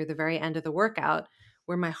exhaustion near the very end of the workout,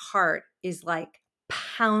 where my heart is like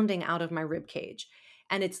pounding out of my rib cage.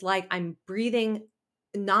 And it's like I'm breathing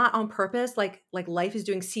not on purpose, like life is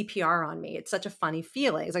doing CPR on me. It's such a funny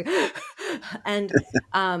feeling. It's like, and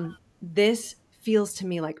this feels to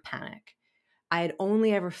me like panic. I had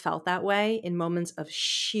only ever felt that way in moments of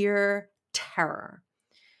sheer terror.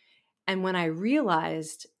 And when I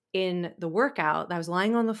realized in the workout that I was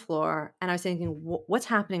lying on the floor and I was thinking, what's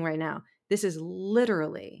happening right now? This is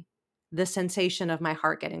literally the sensation of my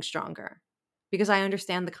heart getting stronger, because I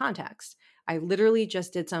understand the context. I literally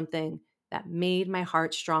just did something that made my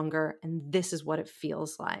heart stronger, and this is what it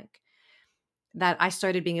feels like. That I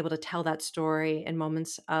started being able to tell that story in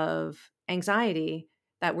moments of anxiety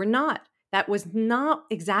that was not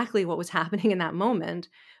exactly what was happening in that moment.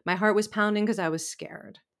 My heart was pounding because I was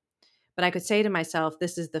scared. But I could say to myself,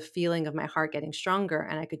 this is the feeling of my heart getting stronger,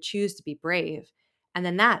 and I could choose to be brave. And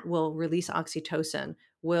then that will release oxytocin,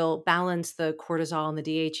 will balance the cortisol and the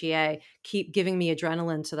DHEA, keep giving me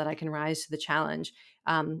adrenaline so that I can rise to the challenge,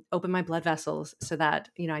 open my blood vessels so that,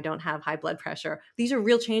 I don't have high blood pressure. These are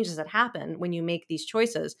real changes that happen when you make these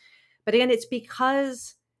choices. But again, it's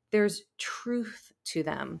because there's truth to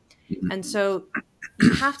them. And so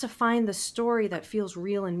you have to find the story that feels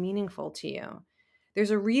real and meaningful to you.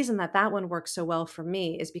 There's a reason that one works so well for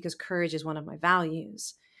me, is because courage is one of my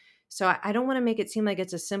values. So I don't want to make it seem like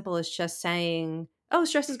it's as simple as just saying, "Oh,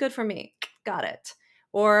 stress is good for me. Got it."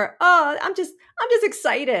 Or, "Oh, I'm just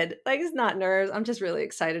excited." Like, it's not nerves. I'm just really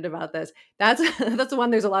excited about this. That's that's the one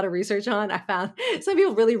there's a lot of research on. I found some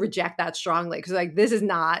people really reject that strongly because like, this is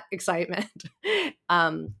not excitement.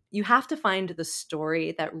 You have to find the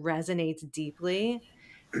story that resonates deeply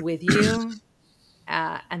with you,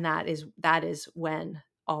 and that is when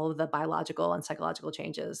all of the biological and psychological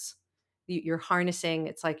changes, you're harnessing.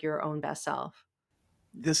 It's like your own best self.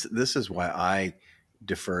 This is why I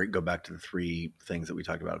go back to the three things that we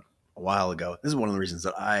talked about a while ago. This is one of the reasons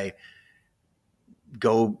that I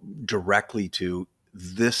go directly to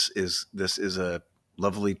this is a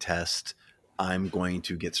lovely test. I'm going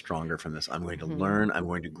to get stronger from this. I'm going to learn. I'm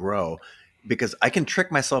going to grow, because I can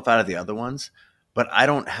trick myself out of the other ones, but I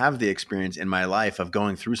don't have the experience in my life of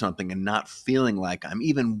going through something and not feeling like I'm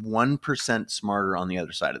even 1% smarter on the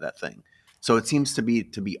other side of that thing. So it seems to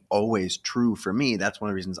be always true for me. That's one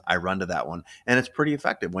of the reasons I run to that one. And it's pretty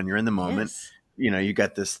effective when you're in the moment. Yes. you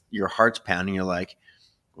got this, your heart's pounding. You're like,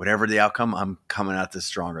 whatever the outcome, I'm coming out this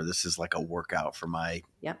stronger. This is like a workout for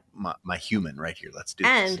Yep. my human right here. Let's do this.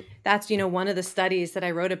 And that's, one of the studies that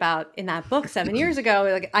I wrote about in that book 7 years ago.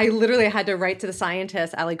 Like, I literally had to write to the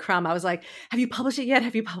scientist, Ali Crum. I was like, have you published it yet?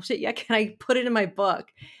 Have you published it yet? Can I put it in my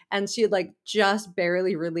book? And she had like just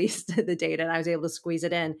barely released the data and I was able to squeeze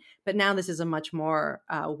it in. But now this is a much more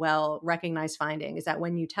well recognized finding, is that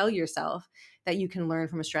when you tell yourself that you can learn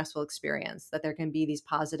from a stressful experience, that there can be these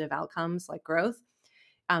positive outcomes like growth,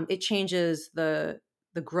 it changes the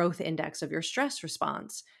growth index of your stress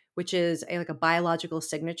response, which is like a biological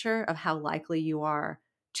signature of how likely you are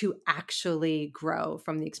to actually grow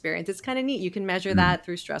from the experience. It's kind of neat. You can measure Mm, that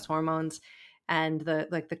through stress hormones and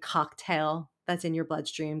the cocktail that's in your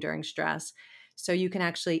bloodstream during stress. So you can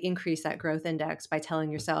actually increase that growth index by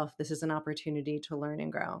telling yourself this is an opportunity to learn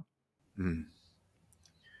and grow. mm.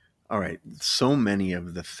 All right. So many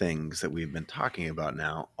of the things that we've been talking about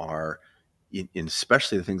now are,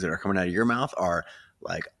 especially the things that are coming out of your mouth, are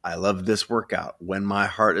like, I love this workout. When my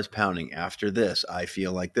heart is pounding after this, I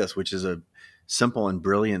feel like this, which is a simple and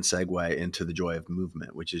brilliant segue into The Joy of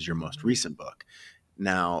Movement, which is your most Mhm. recent book.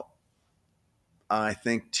 Now, I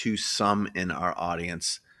think to some in our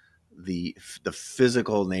audience, the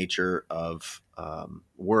physical nature of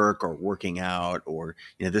work or working out, or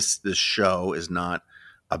this show is not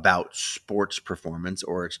about sports performance,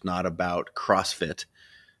 or it's not about CrossFit.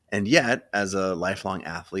 And yet, as a lifelong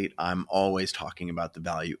athlete, I'm always talking about the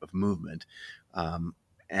value of movement. Um,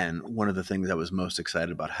 and one of the things I was most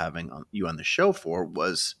excited about having you on the show for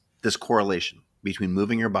was this correlation between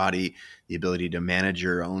moving your body, the ability to manage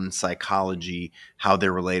your own psychology, how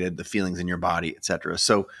they're related, the feelings in your body, etc.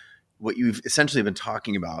 So what you've essentially been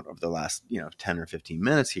talking about over the last 10 or 15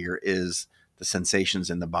 minutes here is the sensations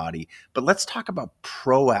in the body. But let's talk about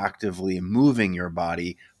proactively moving your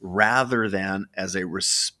body rather than as a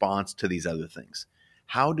response to these other things.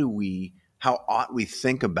 How ought we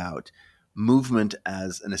think about movement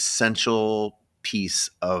as an essential piece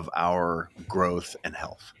of our growth and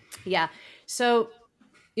health? Yeah. So,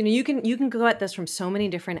 you can go at this from so many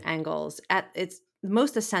different angles. At its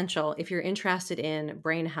most essential, if you're interested in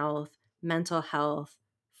brain health, mental health,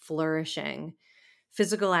 flourishing,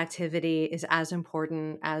 physical activity is as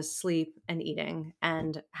important as sleep and eating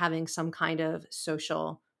and having some kind of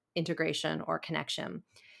social integration or connection.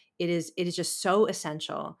 It is just so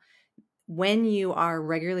essential. When you are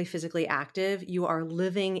regularly physically active, you are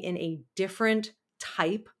living in a different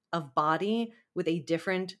type of body with a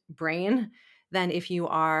different brain than if you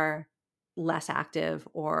are less active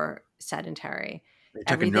or sedentary. Are you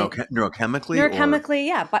talking Everything neurochemically or? neurochemically,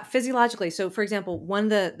 yeah, but physiologically. So, for example, one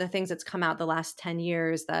of the things that's come out the last 10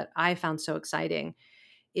 years that I found so exciting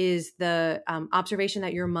is the observation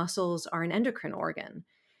that your muscles are an endocrine organ.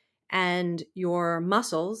 And your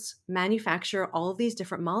muscles manufacture all of these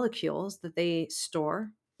different molecules that they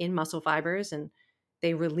store in muscle fibers and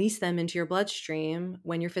they release them into your bloodstream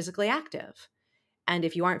when you're physically active. And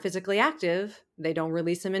if you aren't physically active, they don't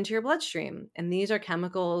release them into your bloodstream. And these are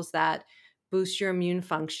chemicals that boost your immune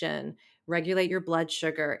function, regulate your blood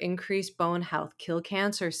sugar, increase bone health, kill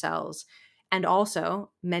cancer cells. And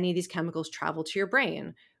also, many of these chemicals travel to your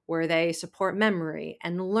brain where they support memory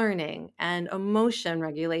and learning and emotion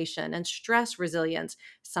regulation and stress resilience.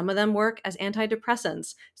 Some of them work as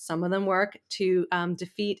antidepressants, some of them work to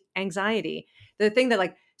defeat anxiety. The thing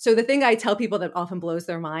I tell people that often blows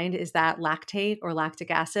their mind is that lactate or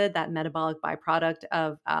lactic acid, that metabolic byproduct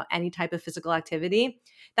of any type of physical activity,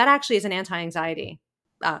 that actually is an anti-anxiety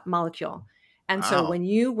molecule. And so Wow. when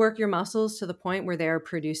you work your muscles to the point where they're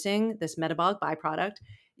producing this metabolic byproduct,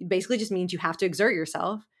 it basically just means you have to exert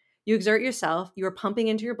yourself. You exert yourself, you are pumping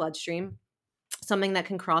into your bloodstream something that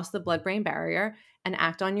can cross the blood-brain barrier and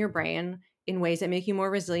act on your brain in ways that make you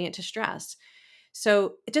more resilient to stress.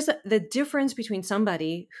 So just the difference between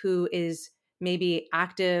somebody who is maybe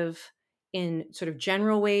active in sort of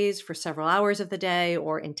general ways for several hours of the day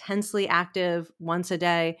or intensely active once a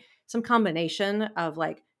day, some combination of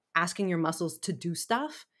like asking your muscles to do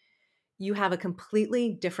stuff, you have a completely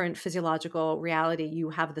different physiological reality.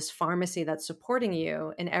 You have this pharmacy that's supporting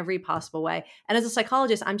you in every possible way. And as a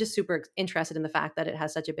psychologist, I'm just super interested in the fact that it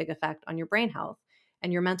has such a big effect on your brain health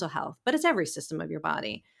and your mental health, but it's every system of your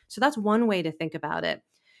body. So that's one way to think about it.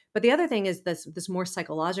 But the other thing is this more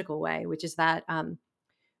psychological way, which is that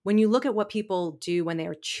when you look at what people do when they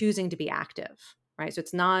are choosing to be active, right? So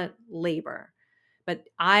it's not labor, but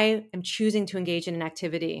I am choosing to engage in an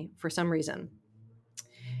activity for some reason.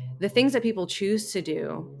 The things that people choose to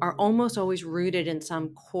do are almost always rooted in some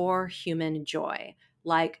core human joy,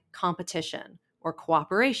 like competition or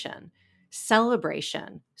cooperation.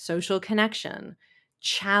 celebration, social connection,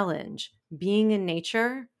 challenge, being in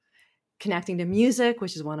nature, connecting to music,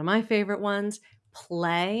 which is one of my favorite ones,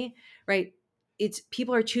 play, right? It's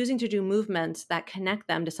people are choosing to do movements that connect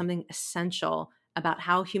them to something essential about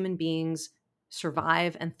how human beings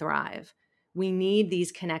survive and thrive. We need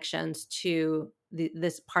these connections to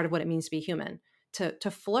this part of what it means to be human,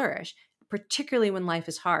 to flourish, particularly when life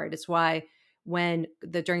is hard. It's why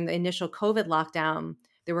during the initial COVID lockdown,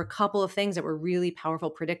 there were a couple of things that were really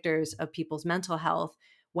powerful predictors of people's mental health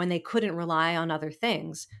when they couldn't rely on other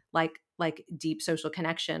things like deep social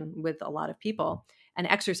connection with a lot of people. And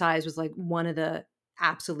exercise was like one of the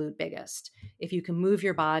absolute biggest. If you can move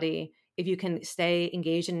your body, if you can stay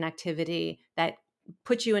engaged in an activity that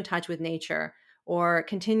puts you in touch with nature or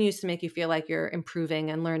continues to make you feel like you're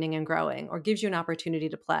improving and learning and growing or gives you an opportunity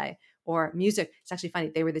to play, or music. It's actually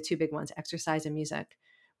funny. They were the two big ones. Exercise and music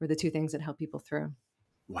were the two things that help people through.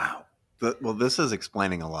 Wow. Well, this is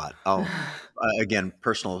explaining a lot. Oh, again,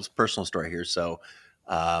 personal story here. So,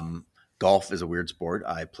 um, golf is a weird sport.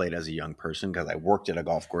 I played as a young person because I worked at a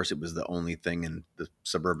golf course. It was the only thing in the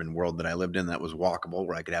suburban world that I lived in that was walkable,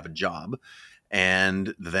 where I could have a job.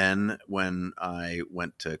 And then when I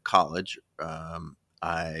went to college,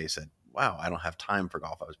 I said, wow, I don't have time for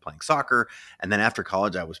golf. I was playing soccer. And then after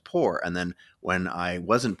college, I was poor. And then when I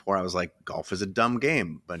wasn't poor, I was like, golf is a dumb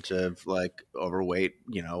game. Bunch of like overweight,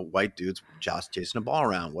 white dudes just chasing a ball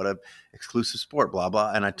around. What a exclusive sport, blah,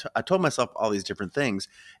 blah. And I told myself all these different things.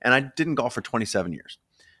 And I didn't golf for 27 years.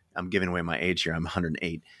 I'm giving away my age here. I'm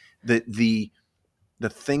 108. The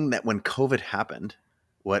thing that when COVID happened,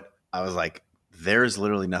 what I was like, there's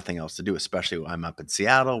literally nothing else to do, especially when I'm up in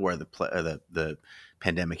Seattle where the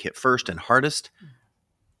pandemic hit first and hardest.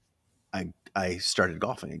 I started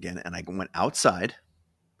golfing again, and I went outside.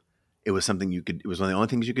 It was it was one of the only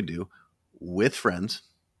things you could do with friends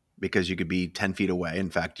because you could be 10 feet away. In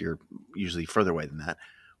fact, you're usually further away than that.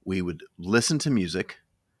 We would listen to music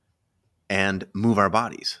and move our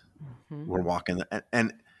bodies. Mm-hmm. We're walking,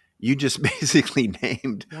 and you just basically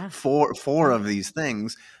named four of these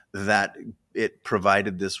things that it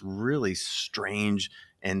provided this really strange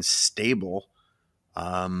and stable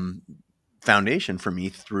foundation for me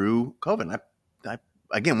through COVID. I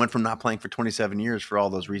again went from not playing for 27 years for all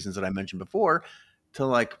those reasons that I mentioned before to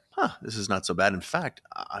like, this is not so bad. In fact,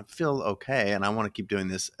 I feel okay, and I want to keep doing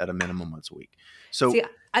this at a minimum once a week. So, See,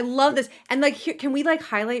 I love this. And like, here, can we like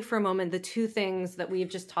highlight for a moment the two things that we've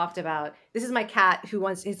just talked about? This is my cat who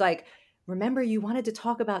he's like, remember you wanted to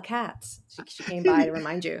talk about cats. She came by to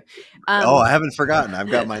remind you. I haven't forgotten. I've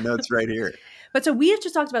got my notes right here. But so we have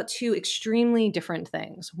just talked about two extremely different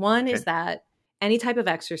things. One Okay. is that any type of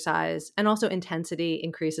exercise and also intensity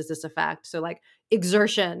increases this effect. So like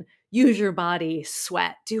exertion, use your body,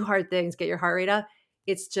 sweat, do hard things, get your heart rate up.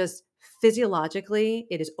 It's just physiologically,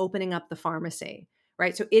 it is opening up the pharmacy,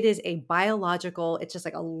 right? So it is a biological, it's just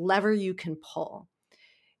like a lever you can pull.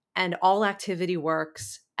 And all activity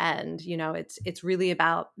works, and it's really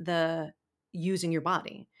about the using your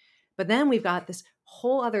body. But then we've got this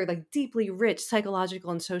whole other like deeply rich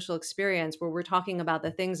psychological and social experience where we're talking about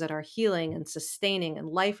the things that are healing and sustaining and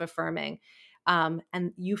life affirming, and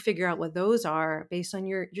you figure out what those are based on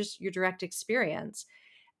your direct experience.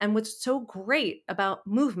 And what's so great about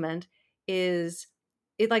movement is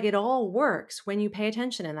it all works when you pay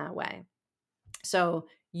attention in that way. So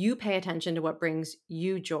you pay attention to what brings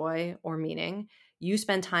you joy or meaning. You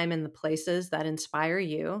spend time in the places that inspire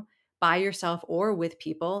you by yourself or with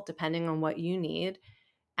people, depending on what you need.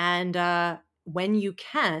 And when you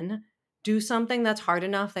can, do something that's hard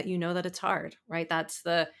enough that you know that it's hard, right? That's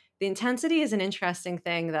the intensity is an interesting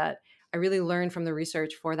thing that I really learned from the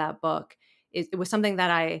research for that book. It was something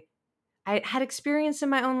that I had experienced in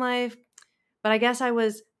my own life, but I guess I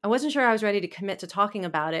wasn't sure I was ready to commit to talking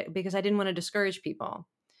about it because I didn't want to discourage people.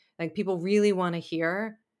 Like people really want to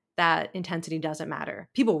hear that intensity doesn't matter.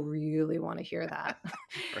 People really want to hear that.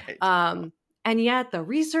 Right. And yet the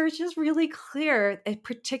research is really clear,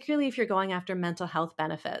 particularly if you're going after mental health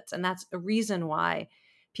benefits. And that's a reason why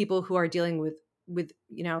people who are dealing with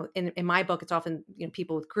in my book, it's often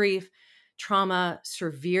people with grief, trauma,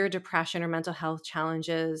 severe depression or mental health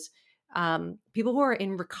challenges, people who are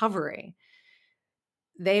in recovery,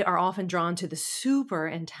 they are often drawn to the super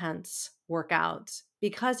intense workouts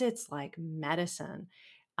because it's like medicine.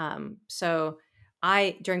 So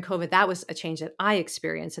during COVID, that was a change that I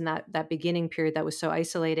experienced in that beginning period that was so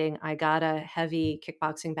isolating. I got a heavy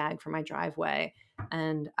kickboxing bag for my driveway,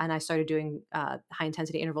 and I started doing high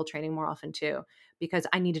intensity interval training more often too, because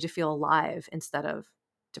I needed to feel alive instead of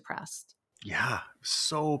depressed. Yeah,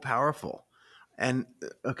 so powerful. And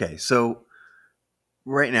okay, so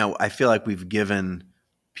right now, I feel like we've given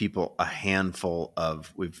people a handful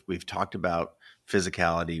of, we've talked about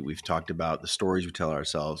physicality. We've talked about the stories we tell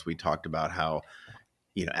ourselves. We talked about how,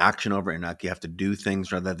 action over and you have to do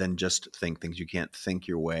things rather than just think things. You can't think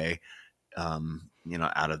your way,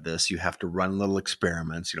 out of this. You have to run little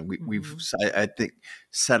experiments. We've, Mhm. I think,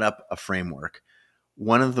 set up a framework.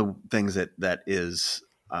 One of the things that is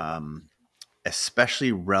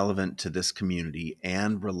especially relevant to this community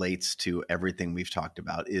and relates to everything we've talked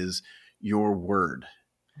about is your word.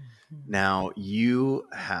 Mhm. Now, you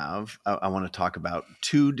have, I want to talk about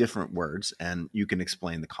two different words, and you can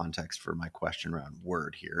explain the context for my question around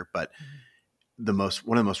word here. But Mhm.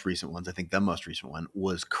 one of the most recent ones, I think the most recent one,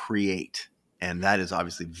 was create. And that is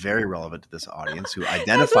obviously very relevant to this audience who That's what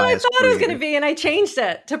identify I as thought it was going to creative. be, and I changed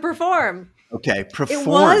it to perform. Okay, It was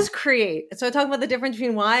perform. create. So talk about the difference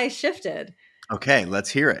between why I shifted. Okay, let's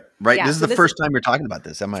hear it. Right, Yeah, this is so the this is first time you're talking about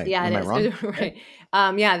this. yeah, it Am I wrong? is. Okay.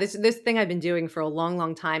 Right. Yeah, this thing I've been doing for a long,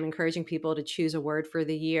 long time, encouraging people to choose a word for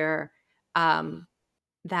the year um,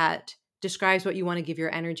 that describes what you want to give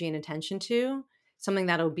your energy and attention to, something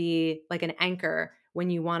that'll be like an anchor when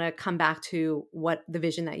you want to come back to what the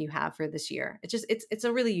vision that you have for this year. It's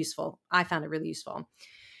a really useful. I found it really useful.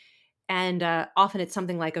 And often it's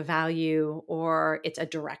something like a value or it's a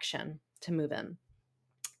direction to move in.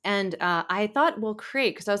 And I thought, well,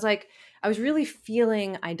 create, because I was really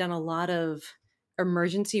feeling I'd done a lot of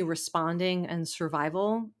emergency responding and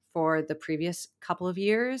survival for the previous couple of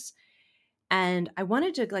years. And I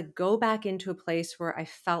wanted to like go back into a place where I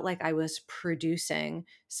felt like I was producing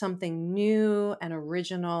something new and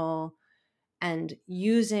original and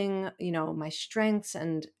using, my strengths,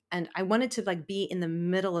 and I wanted to like be in the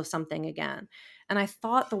middle of something again. And I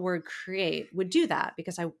thought the word create would do that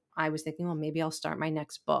because I was thinking, well, maybe I'll start my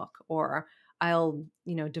next book, or I'll,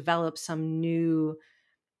 develop some new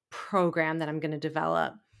program that I'm going to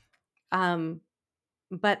develop. Um,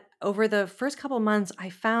 but over the first couple months, I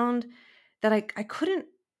found that I couldn't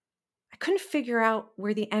figure out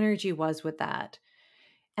where the energy was with that.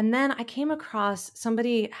 And then I came across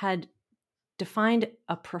somebody had defined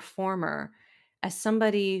a performer as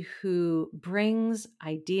somebody who brings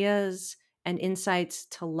ideas and insights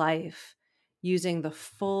to life using the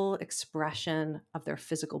full expression of their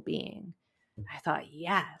physical being. I thought,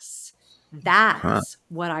 yes, Huh. that's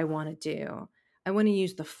what I want to do. I want to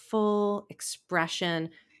use the full expression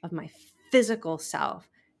of my physical self,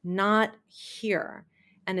 not here.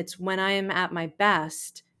 And it's when I am at my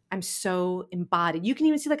best, I'm so embodied. You can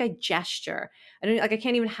even see like a gesture. I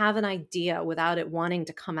can't even have an idea without it wanting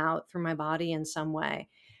to come out through my body in some way.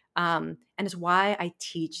 And it's why I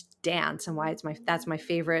teach dance and why that's my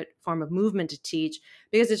favorite form of movement to teach,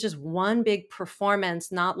 because it's just one big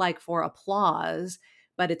performance, not like for applause,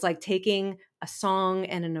 but it's like taking a song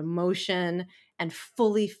and an emotion and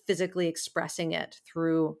fully physically expressing it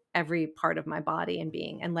through every part of my body and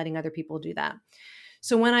being, and letting other people do that.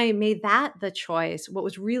 So when I made that the choice, what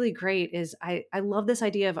was really great is I love this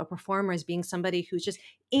idea of a performer as being somebody who's just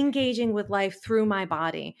engaging with life through my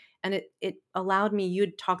body. And it allowed me,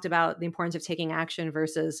 you'd talked about the importance of taking action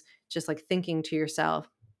versus just like thinking to yourself.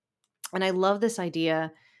 And I love this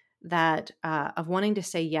idea that of wanting to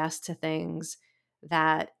say yes to things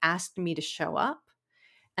that asked me to show up,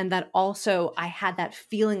 and that also I had that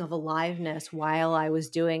feeling of aliveness while I was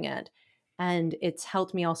doing it. And it's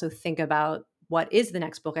helped me also think about what is the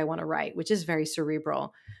next book I want to write, which is very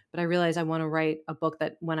cerebral. But I realize I want to write a book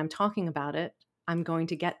that when I'm talking about it, I'm going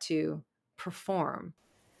to get to perform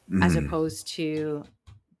as Mm. opposed to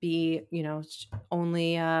be,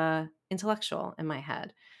 only intellectual in my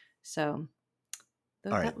head. So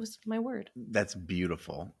All right. that was my word. That's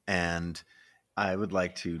beautiful. And I would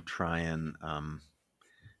like to try and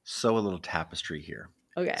sew a little tapestry here.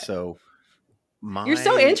 Okay. So You're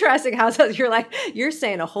so my interesting how you're like, you're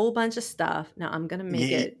saying a whole bunch of stuff. Now I'm going to make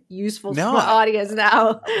yeah, it useful for no, my audience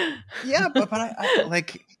now. yeah, but I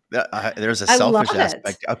like there's a I love selfish it.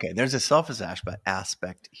 aspect. Okay, there's a selfish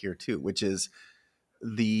aspect here too, which is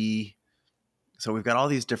the so we've got all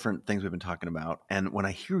these different things we've been talking about. And when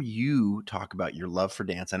I hear you talk about your love for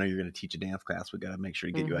dance, I know you're going to teach a dance class. We got to make sure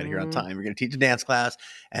to get you out of here on Hmm. time. You're going to teach a dance class,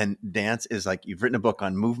 and dance is like you've written a book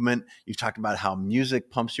on movement. You've talked about how music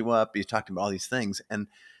pumps you up. You've talked about all these things. And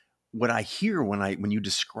what I hear when you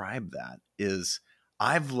describe that is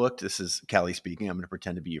I've looked, this is Kelly speaking. I'm going to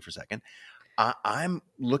pretend to be you for a second. I'm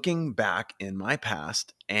looking back in my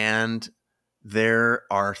past, and there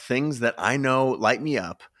are things that I know light me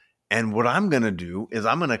up. And what I'm going to do is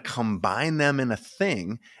I'm going to combine them in a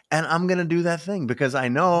thing, and I'm going to do that thing because I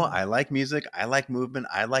know I like music, I like movement,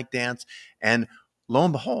 I like dance. And lo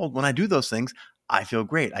and behold, when I do those things, I feel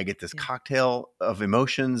great. I get this Yeah. cocktail of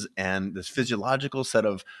emotions and this physiological set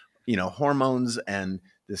of, hormones and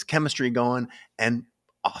this chemistry going, and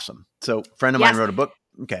awesome. So a friend of mine Yes. wrote a book.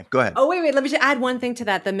 Okay, go ahead. Oh, wait. Let me just add one thing to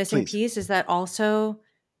that. The missing Please. piece is that also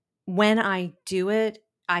when I do it,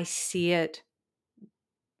 I see it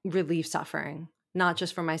relieve suffering, not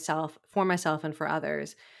just for myself and for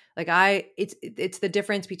others. Like it's the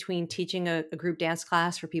difference between teaching a group dance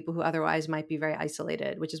class for people who otherwise might be very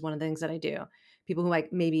isolated, which is one of the things that I do. People who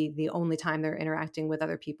like maybe the only time they're interacting with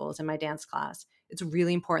other people is in my dance class. It's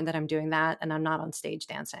really important that I'm doing that and I'm not on stage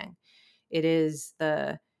dancing. It is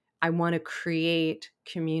I want to create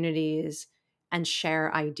communities and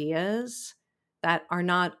share ideas that are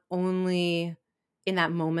not only in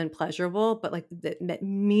that moment pleasurable, but like that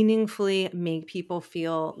meaningfully make people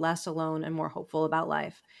feel less alone and more hopeful about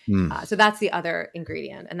life. Mm. So that's the other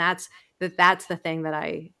ingredient, and that's the thing that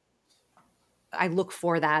I look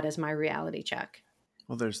for that as my reality check.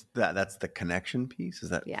 Well, there's that. That's the connection piece. Is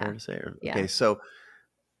that fair Yeah, to say? yeah, Okay, so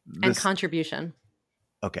and this. contribution.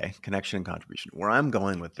 Okay, connection and contribution. Where I'm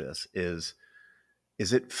going with this is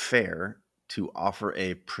it fair to offer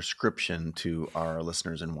a prescription to our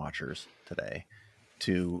listeners and watchers today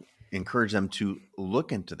to encourage them to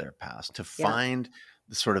look into their past, to Yeah. find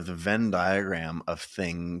the sort of the Venn diagram of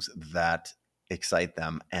things that excite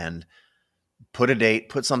them and put a date,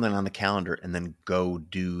 put something on the calendar, and then go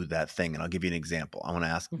do that thing? And I'll give you an example. I want to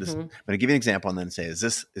ask this. I'm Hmm. going to give you an example and then say, is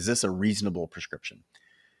this a reasonable prescription?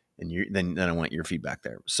 And then I want your feedback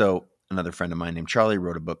there. So another friend of mine named Charlie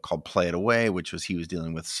wrote a book called Play It Away, which was he was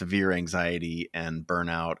dealing with severe anxiety and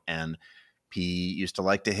burnout. And he used to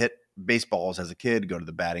like to hit baseballs as a kid, go to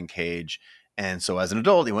the batting cage. And so as an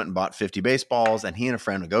adult, he went and bought 50 baseballs, and he and a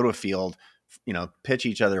friend would go to a field, pitch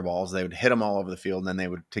each other balls. They would hit them all over the field, and then they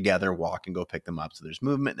would together walk and go pick them up. So there's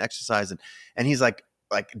movement and exercise. And he's like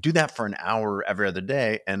do that for an hour every other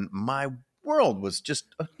day. And my world was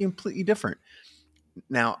just completely different.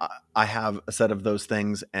 Now I have a set of those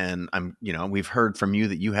things, and we've heard from you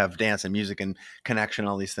that you have dance and music and connection,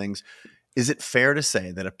 all these things. Is it fair to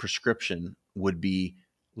say that a prescription would be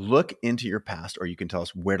look into your past, or you can tell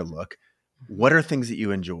us where to look? What are things that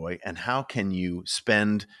you enjoy, and how can you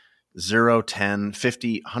spend 0, 10,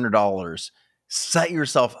 50, $100, set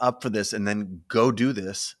yourself up for this, and then go do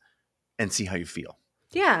this and see how you feel?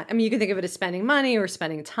 Yeah, I mean, you can think of it as spending money or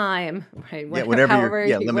spending time, right? Yeah, Whatever, whatever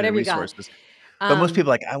your limited whatever you got. resources. But most Um,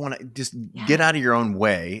 people I want to just get yeah, out of your own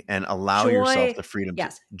way and allow yourself joy. the freedom to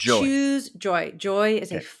Yes, joy. choose joy. Joy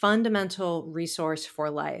is a Okay. fundamental resource for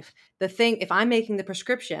life. The thing, if I'm making the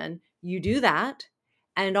prescription, you do that,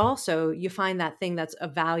 and also you find that thing that's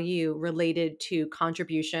of value related to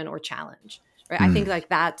contribution or challenge. Right? I think Mm, like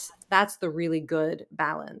that's the really good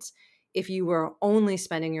balance. If you were only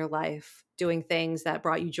spending your life doing things that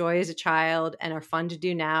brought you joy as a child and are fun to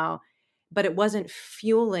do now, but it wasn't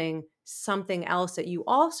fueling something else that you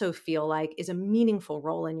also feel like is a meaningful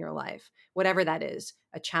role in your life, whatever that is,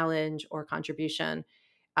 a challenge or contribution,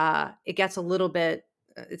 it gets a little bit,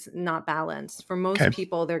 it's not balanced. For most okay.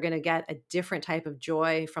 people, they're going to get a different type of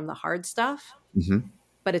joy from the hard stuff, Hmm.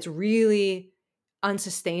 but it's really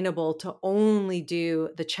unsustainable to only do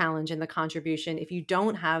the challenge and the contribution if you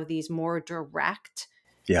don't have these more direct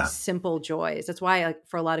Yeah. simple joys. That's why like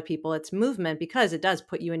for a lot of people it's movement, because it does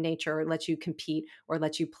put you in nature or lets you compete or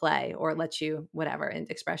lets you play or lets you whatever and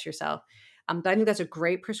express yourself. But I think that's a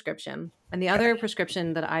great prescription. And the Okay. other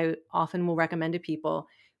prescription that I often will recommend to people,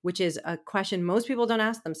 which is a question most people don't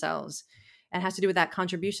ask themselves, and has to do with that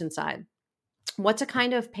contribution side. What's a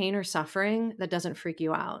kind of pain or suffering that doesn't freak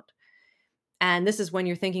you out? And this is when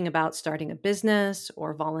you're thinking about starting a business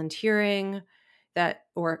or volunteering, that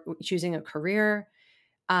or choosing a career.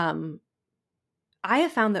 Um, I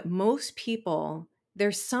have found that most people,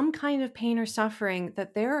 there's some kind of pain or suffering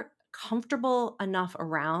that they're comfortable enough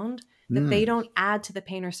around that they Mm, don't add to the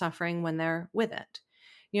pain or suffering when they're with it.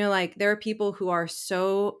 Like there are people who are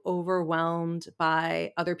so overwhelmed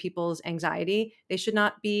by other people's anxiety, they should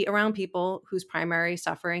not be around people whose primary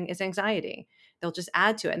suffering is anxiety. They'll just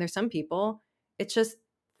add to it. And there's some people, it's just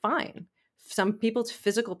fine. Some people, it's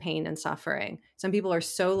physical pain and suffering. Some people are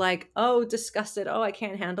so like, oh, disgusted. Oh, I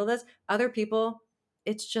can't handle this. Other people,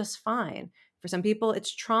 it's just fine. For some people,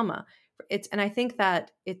 it's trauma. And I think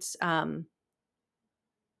that it's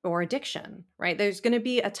or addiction, right? There's going to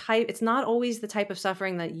be a type, it's not always the type of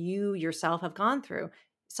suffering that you yourself have gone through.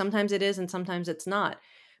 Sometimes it is and sometimes it's not.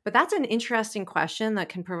 But that's an interesting question that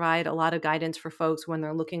can provide a lot of guidance for folks when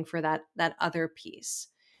they're looking for that other piece.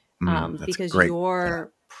 that's Because great. Yeah.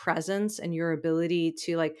 your presence and your ability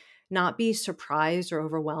to like not be surprised or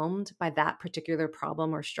overwhelmed by that particular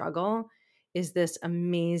problem or struggle is this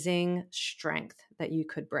amazing strength that you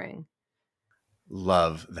could bring.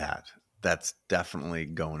 Love that. That's definitely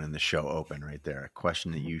going in the show open right there. A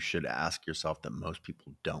question that Mhm. you should ask yourself that most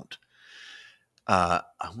people don't. I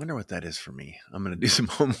wonder what that is for me. I'm gonna do some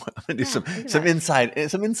homework. I'm gonna do Yeah, think of some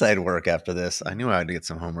that. inside work after this. I Yeah. knew I'd get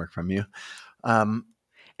some homework from you. Um,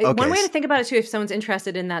 One okay. way to think about it too, if someone's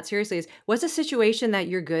interested in that seriously, is what's a situation that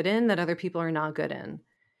you're good in that other people are not good in?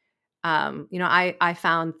 I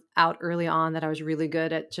found out early on that I was really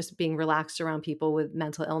good at just being relaxed around people with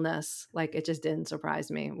mental illness. Like it just didn't surprise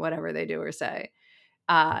me, whatever they do or say.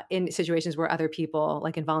 In situations where other people,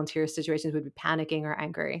 like in volunteer situations, would be panicking or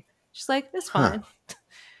angry. Just like, it's Huh. fine.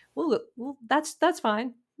 Well, that's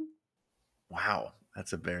fine. Wow.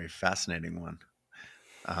 That's a very fascinating one.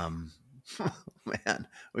 Um, man,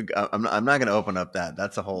 I'm not going to open up that.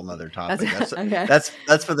 That's a whole nother That's topic. That's okay.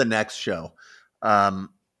 that's for the next show.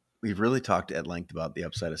 Um, we've really talked at length about the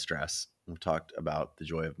upside of stress. We've talked about the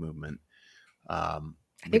joy of movement. I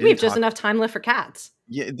We think we didn't have just talk. enough time left for cats.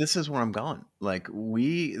 Yeah, this is where I'm going. Like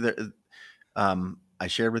I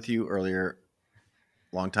shared with you earlier,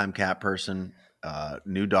 longtime cat person,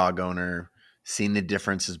 new dog owner. Seeing the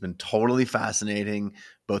difference has been totally fascinating,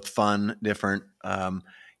 both fun, different.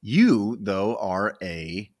 You though are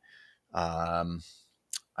um,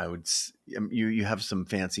 you have some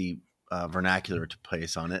fancy vernacular to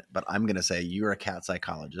place on it, but I'm going to say you're a cat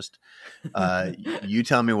psychologist. You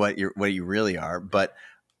tell me what you really are, but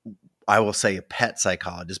I will say a pet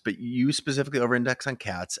psychologist. But you specifically over-index on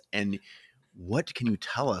cats, and what can you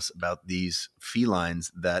tell us about these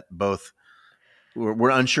felines that both we're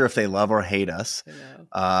unsure if they love or hate us? I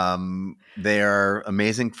know. They are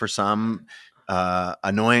amazing for some,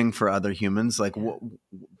 annoying for other humans. Like, Yeah.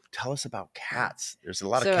 tell us about Yeah. cats. There's a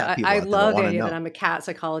lot of So cat people I out there that love the want to idea that know. I'm a cat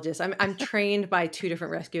psychologist. I'm trained by two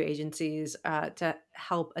different rescue agencies to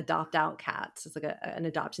help adopt out cats. It's like an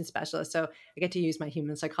adoption specialist. So I get to use my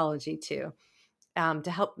human psychology to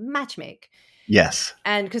help matchmake. Yes.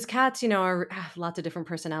 And because cats, have lots of different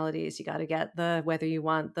personalities. You got to get whether you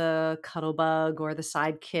want the cuddle bug or the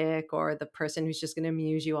sidekick or the person who's just going to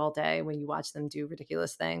amuse you all day when you watch them do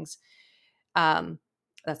ridiculous things. Um,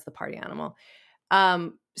 that's the party animal.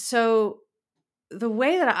 So the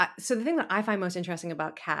thing that I find most interesting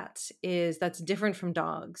about cats is that's different from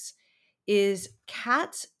dogs is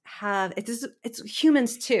cats have it's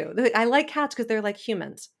humans too. I like cats because they're like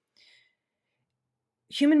humans.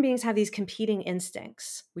 Human beings have these competing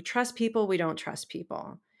instincts. We trust people, we don't trust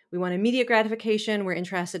people. We want immediate gratification, we're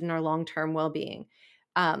interested in our long-term well-being.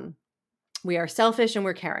 Um, we are selfish and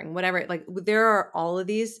we're caring, whatever. Like there are all of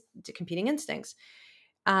these competing instincts.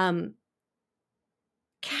 Um,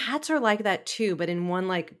 Cats are like that too, but in one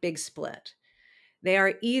like big split. They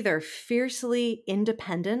are either fiercely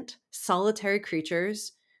independent, solitary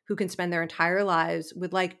creatures who can spend their entire lives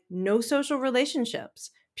with like no social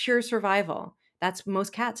relationships, pure survival. That's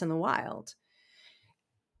most cats in the wild.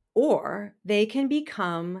 Or they can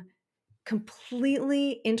become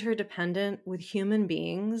completely interdependent with human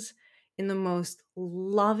beings in the most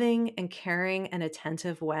loving and caring and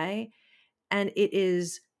attentive way. And it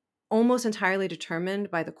is almost entirely determined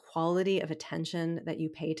by the quality of attention that you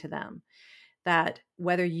pay to them. That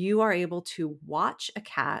whether you are able to watch a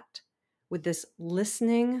cat with this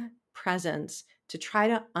listening presence to try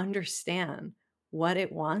to understand what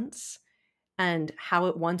it wants and how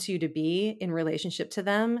it wants you to be in relationship to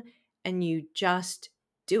them, and you just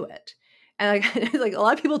do it. And like, like a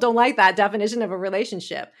lot of people don't like that definition of a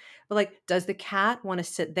relationship. But like, does the cat want to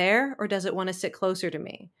sit there or does it want to sit closer to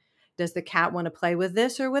me? Does the cat want to play with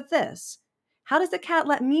this or with this? How does the cat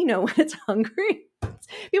let me know when it's hungry?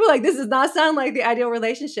 People are like, this does not sound like the ideal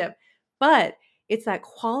relationship. But it's that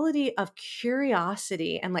quality of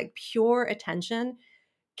curiosity and like pure attention.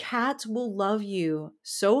 Cats will love you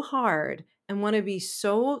so hard and want to be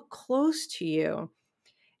so close to you.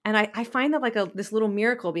 And I find that like this little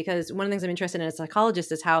miracle, because one of the things I'm interested in as a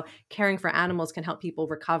psychologist is how caring for animals can help people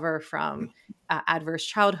recover from adverse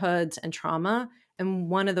childhoods and trauma. And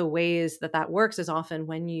one of the ways that that works is often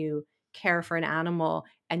when you care for an animal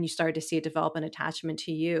and you start to see it develop an attachment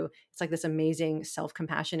to you. It's like this amazing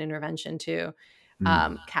self-compassion intervention too.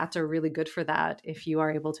 Mm. Cats are really good for that if you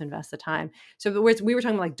are able to invest the time. So we were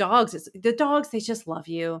talking about like dogs. The dogs, they just love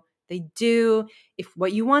you. They do. If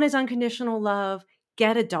what you want is unconditional love,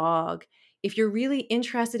 get a dog. If you're really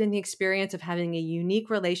interested in the experience of having a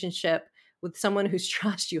unique relationship with someone whose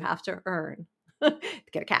trust you have to earn,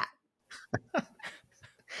 get a cat.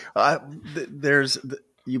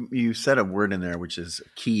 You said a word in there which is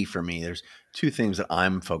key for me. There's two things that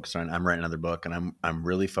I'm focused on. I'm writing another book, and I'm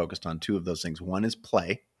really focused on two of those things. One is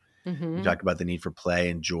play, You Mm-hmm. talked about the need for play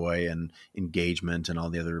and joy and engagement and all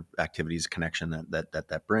the other activities, connection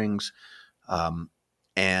that brings, um,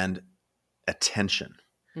 and attention.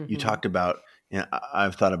 You Mm-hmm. talked about,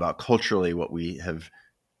 I've thought about culturally what we have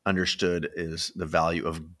understood is the value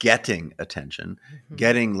of getting attention, Mm-hmm.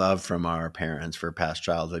 getting love from our parents for past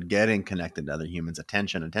childhood, getting connected to other humans,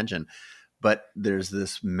 attention. But there's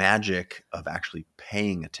this magic of actually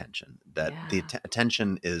paying attention, that the Yeah.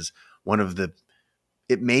 attention is one of the,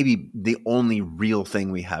 it may be the only real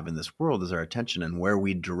thing we have in this world is our attention, and where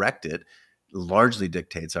we direct it largely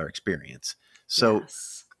dictates our experience. So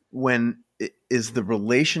Yes. when is the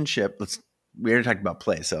relationship, we already talked about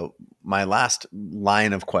play. So my last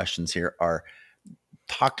line of questions here are,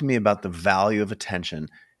 talk to me about the value of attention,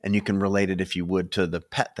 and you can relate it, if you would, to the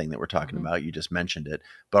pet thing that we're talking Mm-hmm. about. You just mentioned it,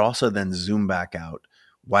 but also then zoom back out,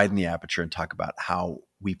 widen the aperture, and talk about how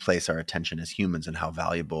we place our attention as humans and how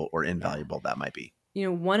valuable or Yeah. invaluable that might be.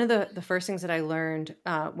 One of the first things that I learned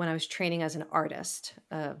when I was training as an artist,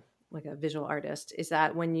 like a visual artist, is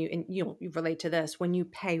that when you relate to this, when you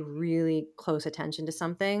pay really close attention to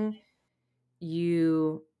something,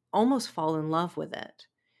 you almost fall in love with it.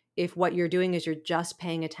 If what you're doing is you're just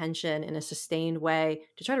paying attention in a sustained way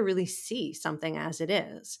to try to really see something as it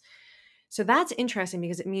is. So that's interesting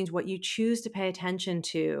because it means what you choose to pay attention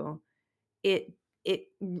to, it it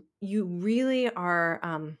you really are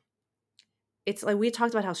it's like we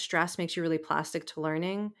talked about how stress makes you really plastic to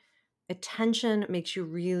learning. Attention makes you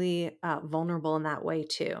really vulnerable in that way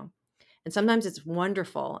too. And sometimes it's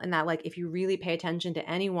wonderful in that, like, if you really pay attention to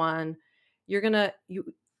anyone, you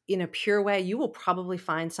in a pure way, you will probably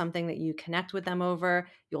find something that you connect with them over.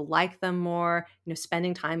 You'll like them more.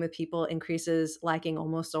 Spending time with people increases liking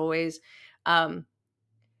almost always. Um,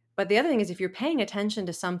 but the other thing is, if you're paying attention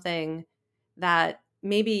to something that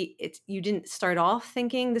maybe you didn't start off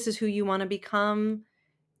thinking this is who you want to become,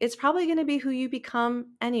 it's probably going to be who you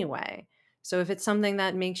become anyway. So if it's something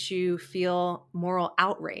that makes you feel moral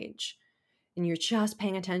outrage and you're just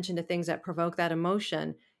paying attention to things that provoke that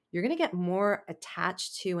emotion, you're going to get more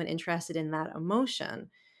attached to and interested in that emotion.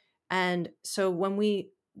 And so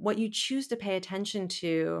what you choose to pay attention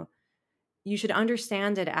to, you should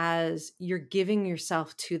understand it as you're giving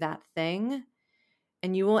yourself to that thing,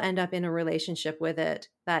 and you will end up in a relationship with it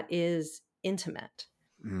that is intimate.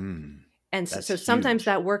 Mm, And so, that's so sometimes huge.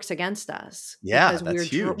 that works against us Yeah, because that's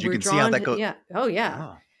huge. You we're can see how drawn that to, goes. yeah, oh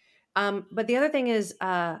yeah. Oh. But the other thing is,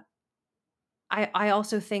 I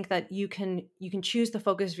also think that you can choose the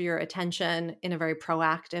focus of your attention in a very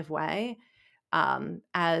proactive way,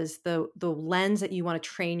 as the lens that you want to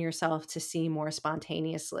train yourself to see more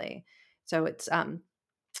spontaneously. So it's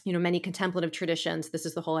many contemplative traditions. This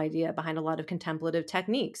is the whole idea behind a lot of contemplative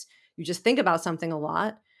techniques. You just think about something a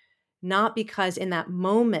lot, not because in that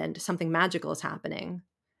moment something magical is happening.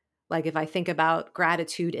 Like if I think about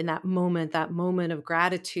gratitude in that moment of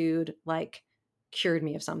gratitude, like, cured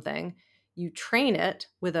me of something. You train it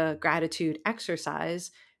with a gratitude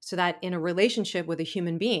exercise so that in a relationship with a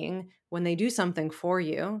human being, when they do something for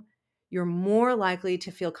you, you're more likely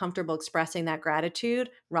to feel comfortable expressing that gratitude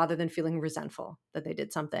rather than feeling resentful that they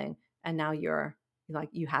did something. And now you're like,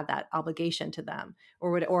 you have that obligation to them,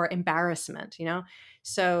 or embarrassment.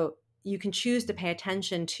 So you can choose to pay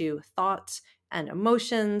attention to thoughts and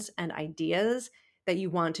emotions and ideas that you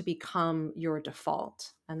want to become your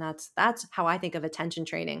default. And that's how I think of attention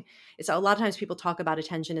training. It's a lot of times people talk about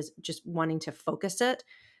attention as just wanting to focus it,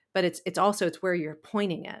 but it's where you're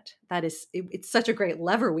pointing it. It's such a great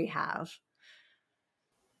lever we have.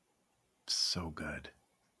 So good.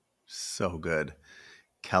 So good.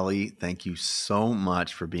 Kelly, thank you so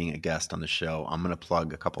much for being a guest on the show. I'm going to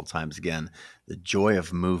plug a couple times again The Joy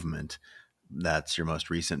of Movement. That's your most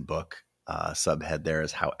recent book. Subhead there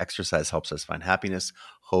is How Exercise Helps Us Find Happiness,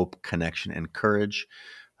 Hope, Connection, and Courage.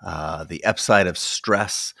 The Upside of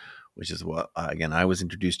Stress, which is what, again, I was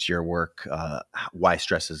introduced to your work, why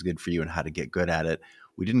stress is good for you and how to get good at it.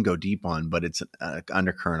 We didn't go deep on, but it's an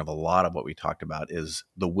undercurrent of a lot of what we talked about is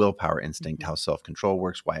the willpower instinct, Mhm. how self-control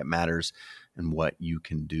works, why it matters, and what you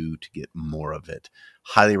can do to get more of it.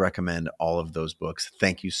 Highly recommend all of those books.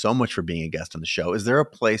 Thank you so much for being a guest on the show. Is there a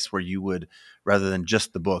place where you would, rather than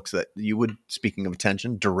just the books, that you would, speaking of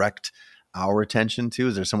attention, direct our attention to?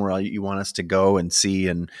 Is there somewhere else you want us to go and see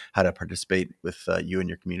and how to participate with you and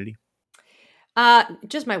your community?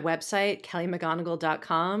 Just my website,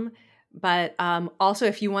 kellymcgonigal.com. But also,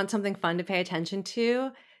 if you want something fun to pay attention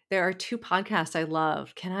to, there are two podcasts I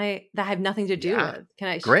love. That have nothing to do Yeah. with? Can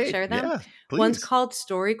I Great. share them? Yeah, One's please. called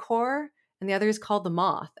StoryCorps, and the other is called The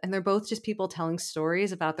Moth. And they're both just people telling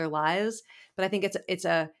stories about their lives. But I think it's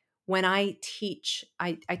a when I teach,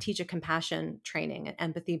 I teach a compassion training and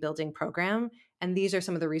empathy building program. And these are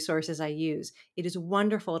some of the resources I use. It is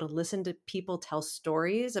wonderful to listen to people tell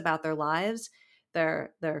stories about their lives,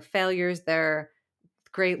 their failures, their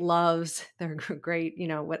great loves, their great,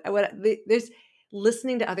 there's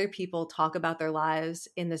listening to other people talk about their lives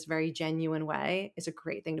in this very genuine way is a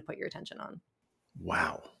great thing to put your attention on.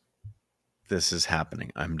 Wow. This is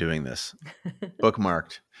happening. I'm doing this.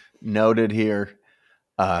 Bookmarked. Noted here.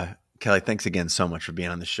 Kelly, thanks again so much for being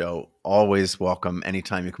on the show. Always welcome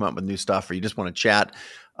anytime you come up with new stuff or you just want to chat.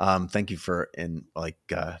 Thank you for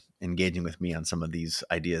engaging with me on some of these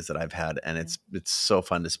ideas that I've had. And it's so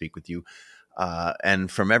fun to speak with you. And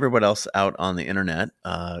from everyone else out on the internet,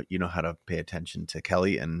 you know how to pay attention to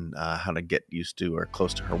Kelly and how to get used to or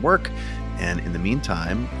close to her work. And in the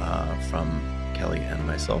meantime, from Kelly and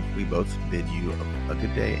myself, we both bid you a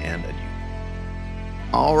good day and adieu.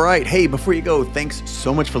 All right. Hey, before you go, thanks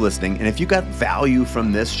so much for listening. And if you got value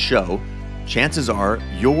from this show, chances are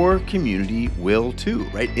your community will too,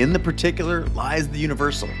 right? In the particular lies the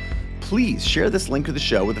universal. Please share this link to the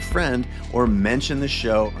show with a friend or mention the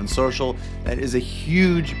show on social. That is a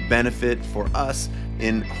huge benefit for us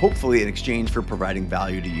and hopefully in exchange for providing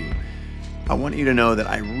value to you. I want you to know that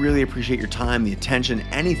I really appreciate your time, the attention,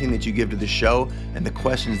 anything that you give to the show, and the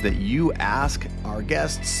questions that you ask our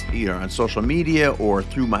guests, either on social media or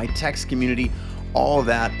through my text community. All of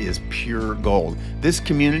that is pure gold. This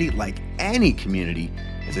community, like any community,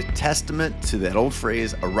 is a testament to that old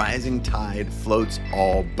phrase, a rising tide floats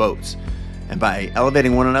all boats. And by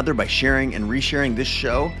elevating one another, by sharing and resharing this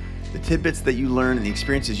show, the tidbits that you learn and the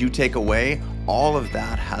experiences you take away, all of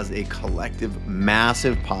that has a collective,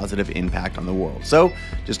 massive positive impact on the world. So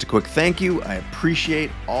just a quick thank you. I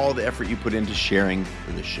appreciate all the effort you put into sharing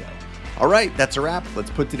for this show. All right, that's a wrap.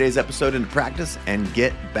 Let's put today's episode into practice and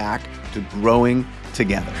get back to growing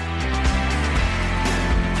together.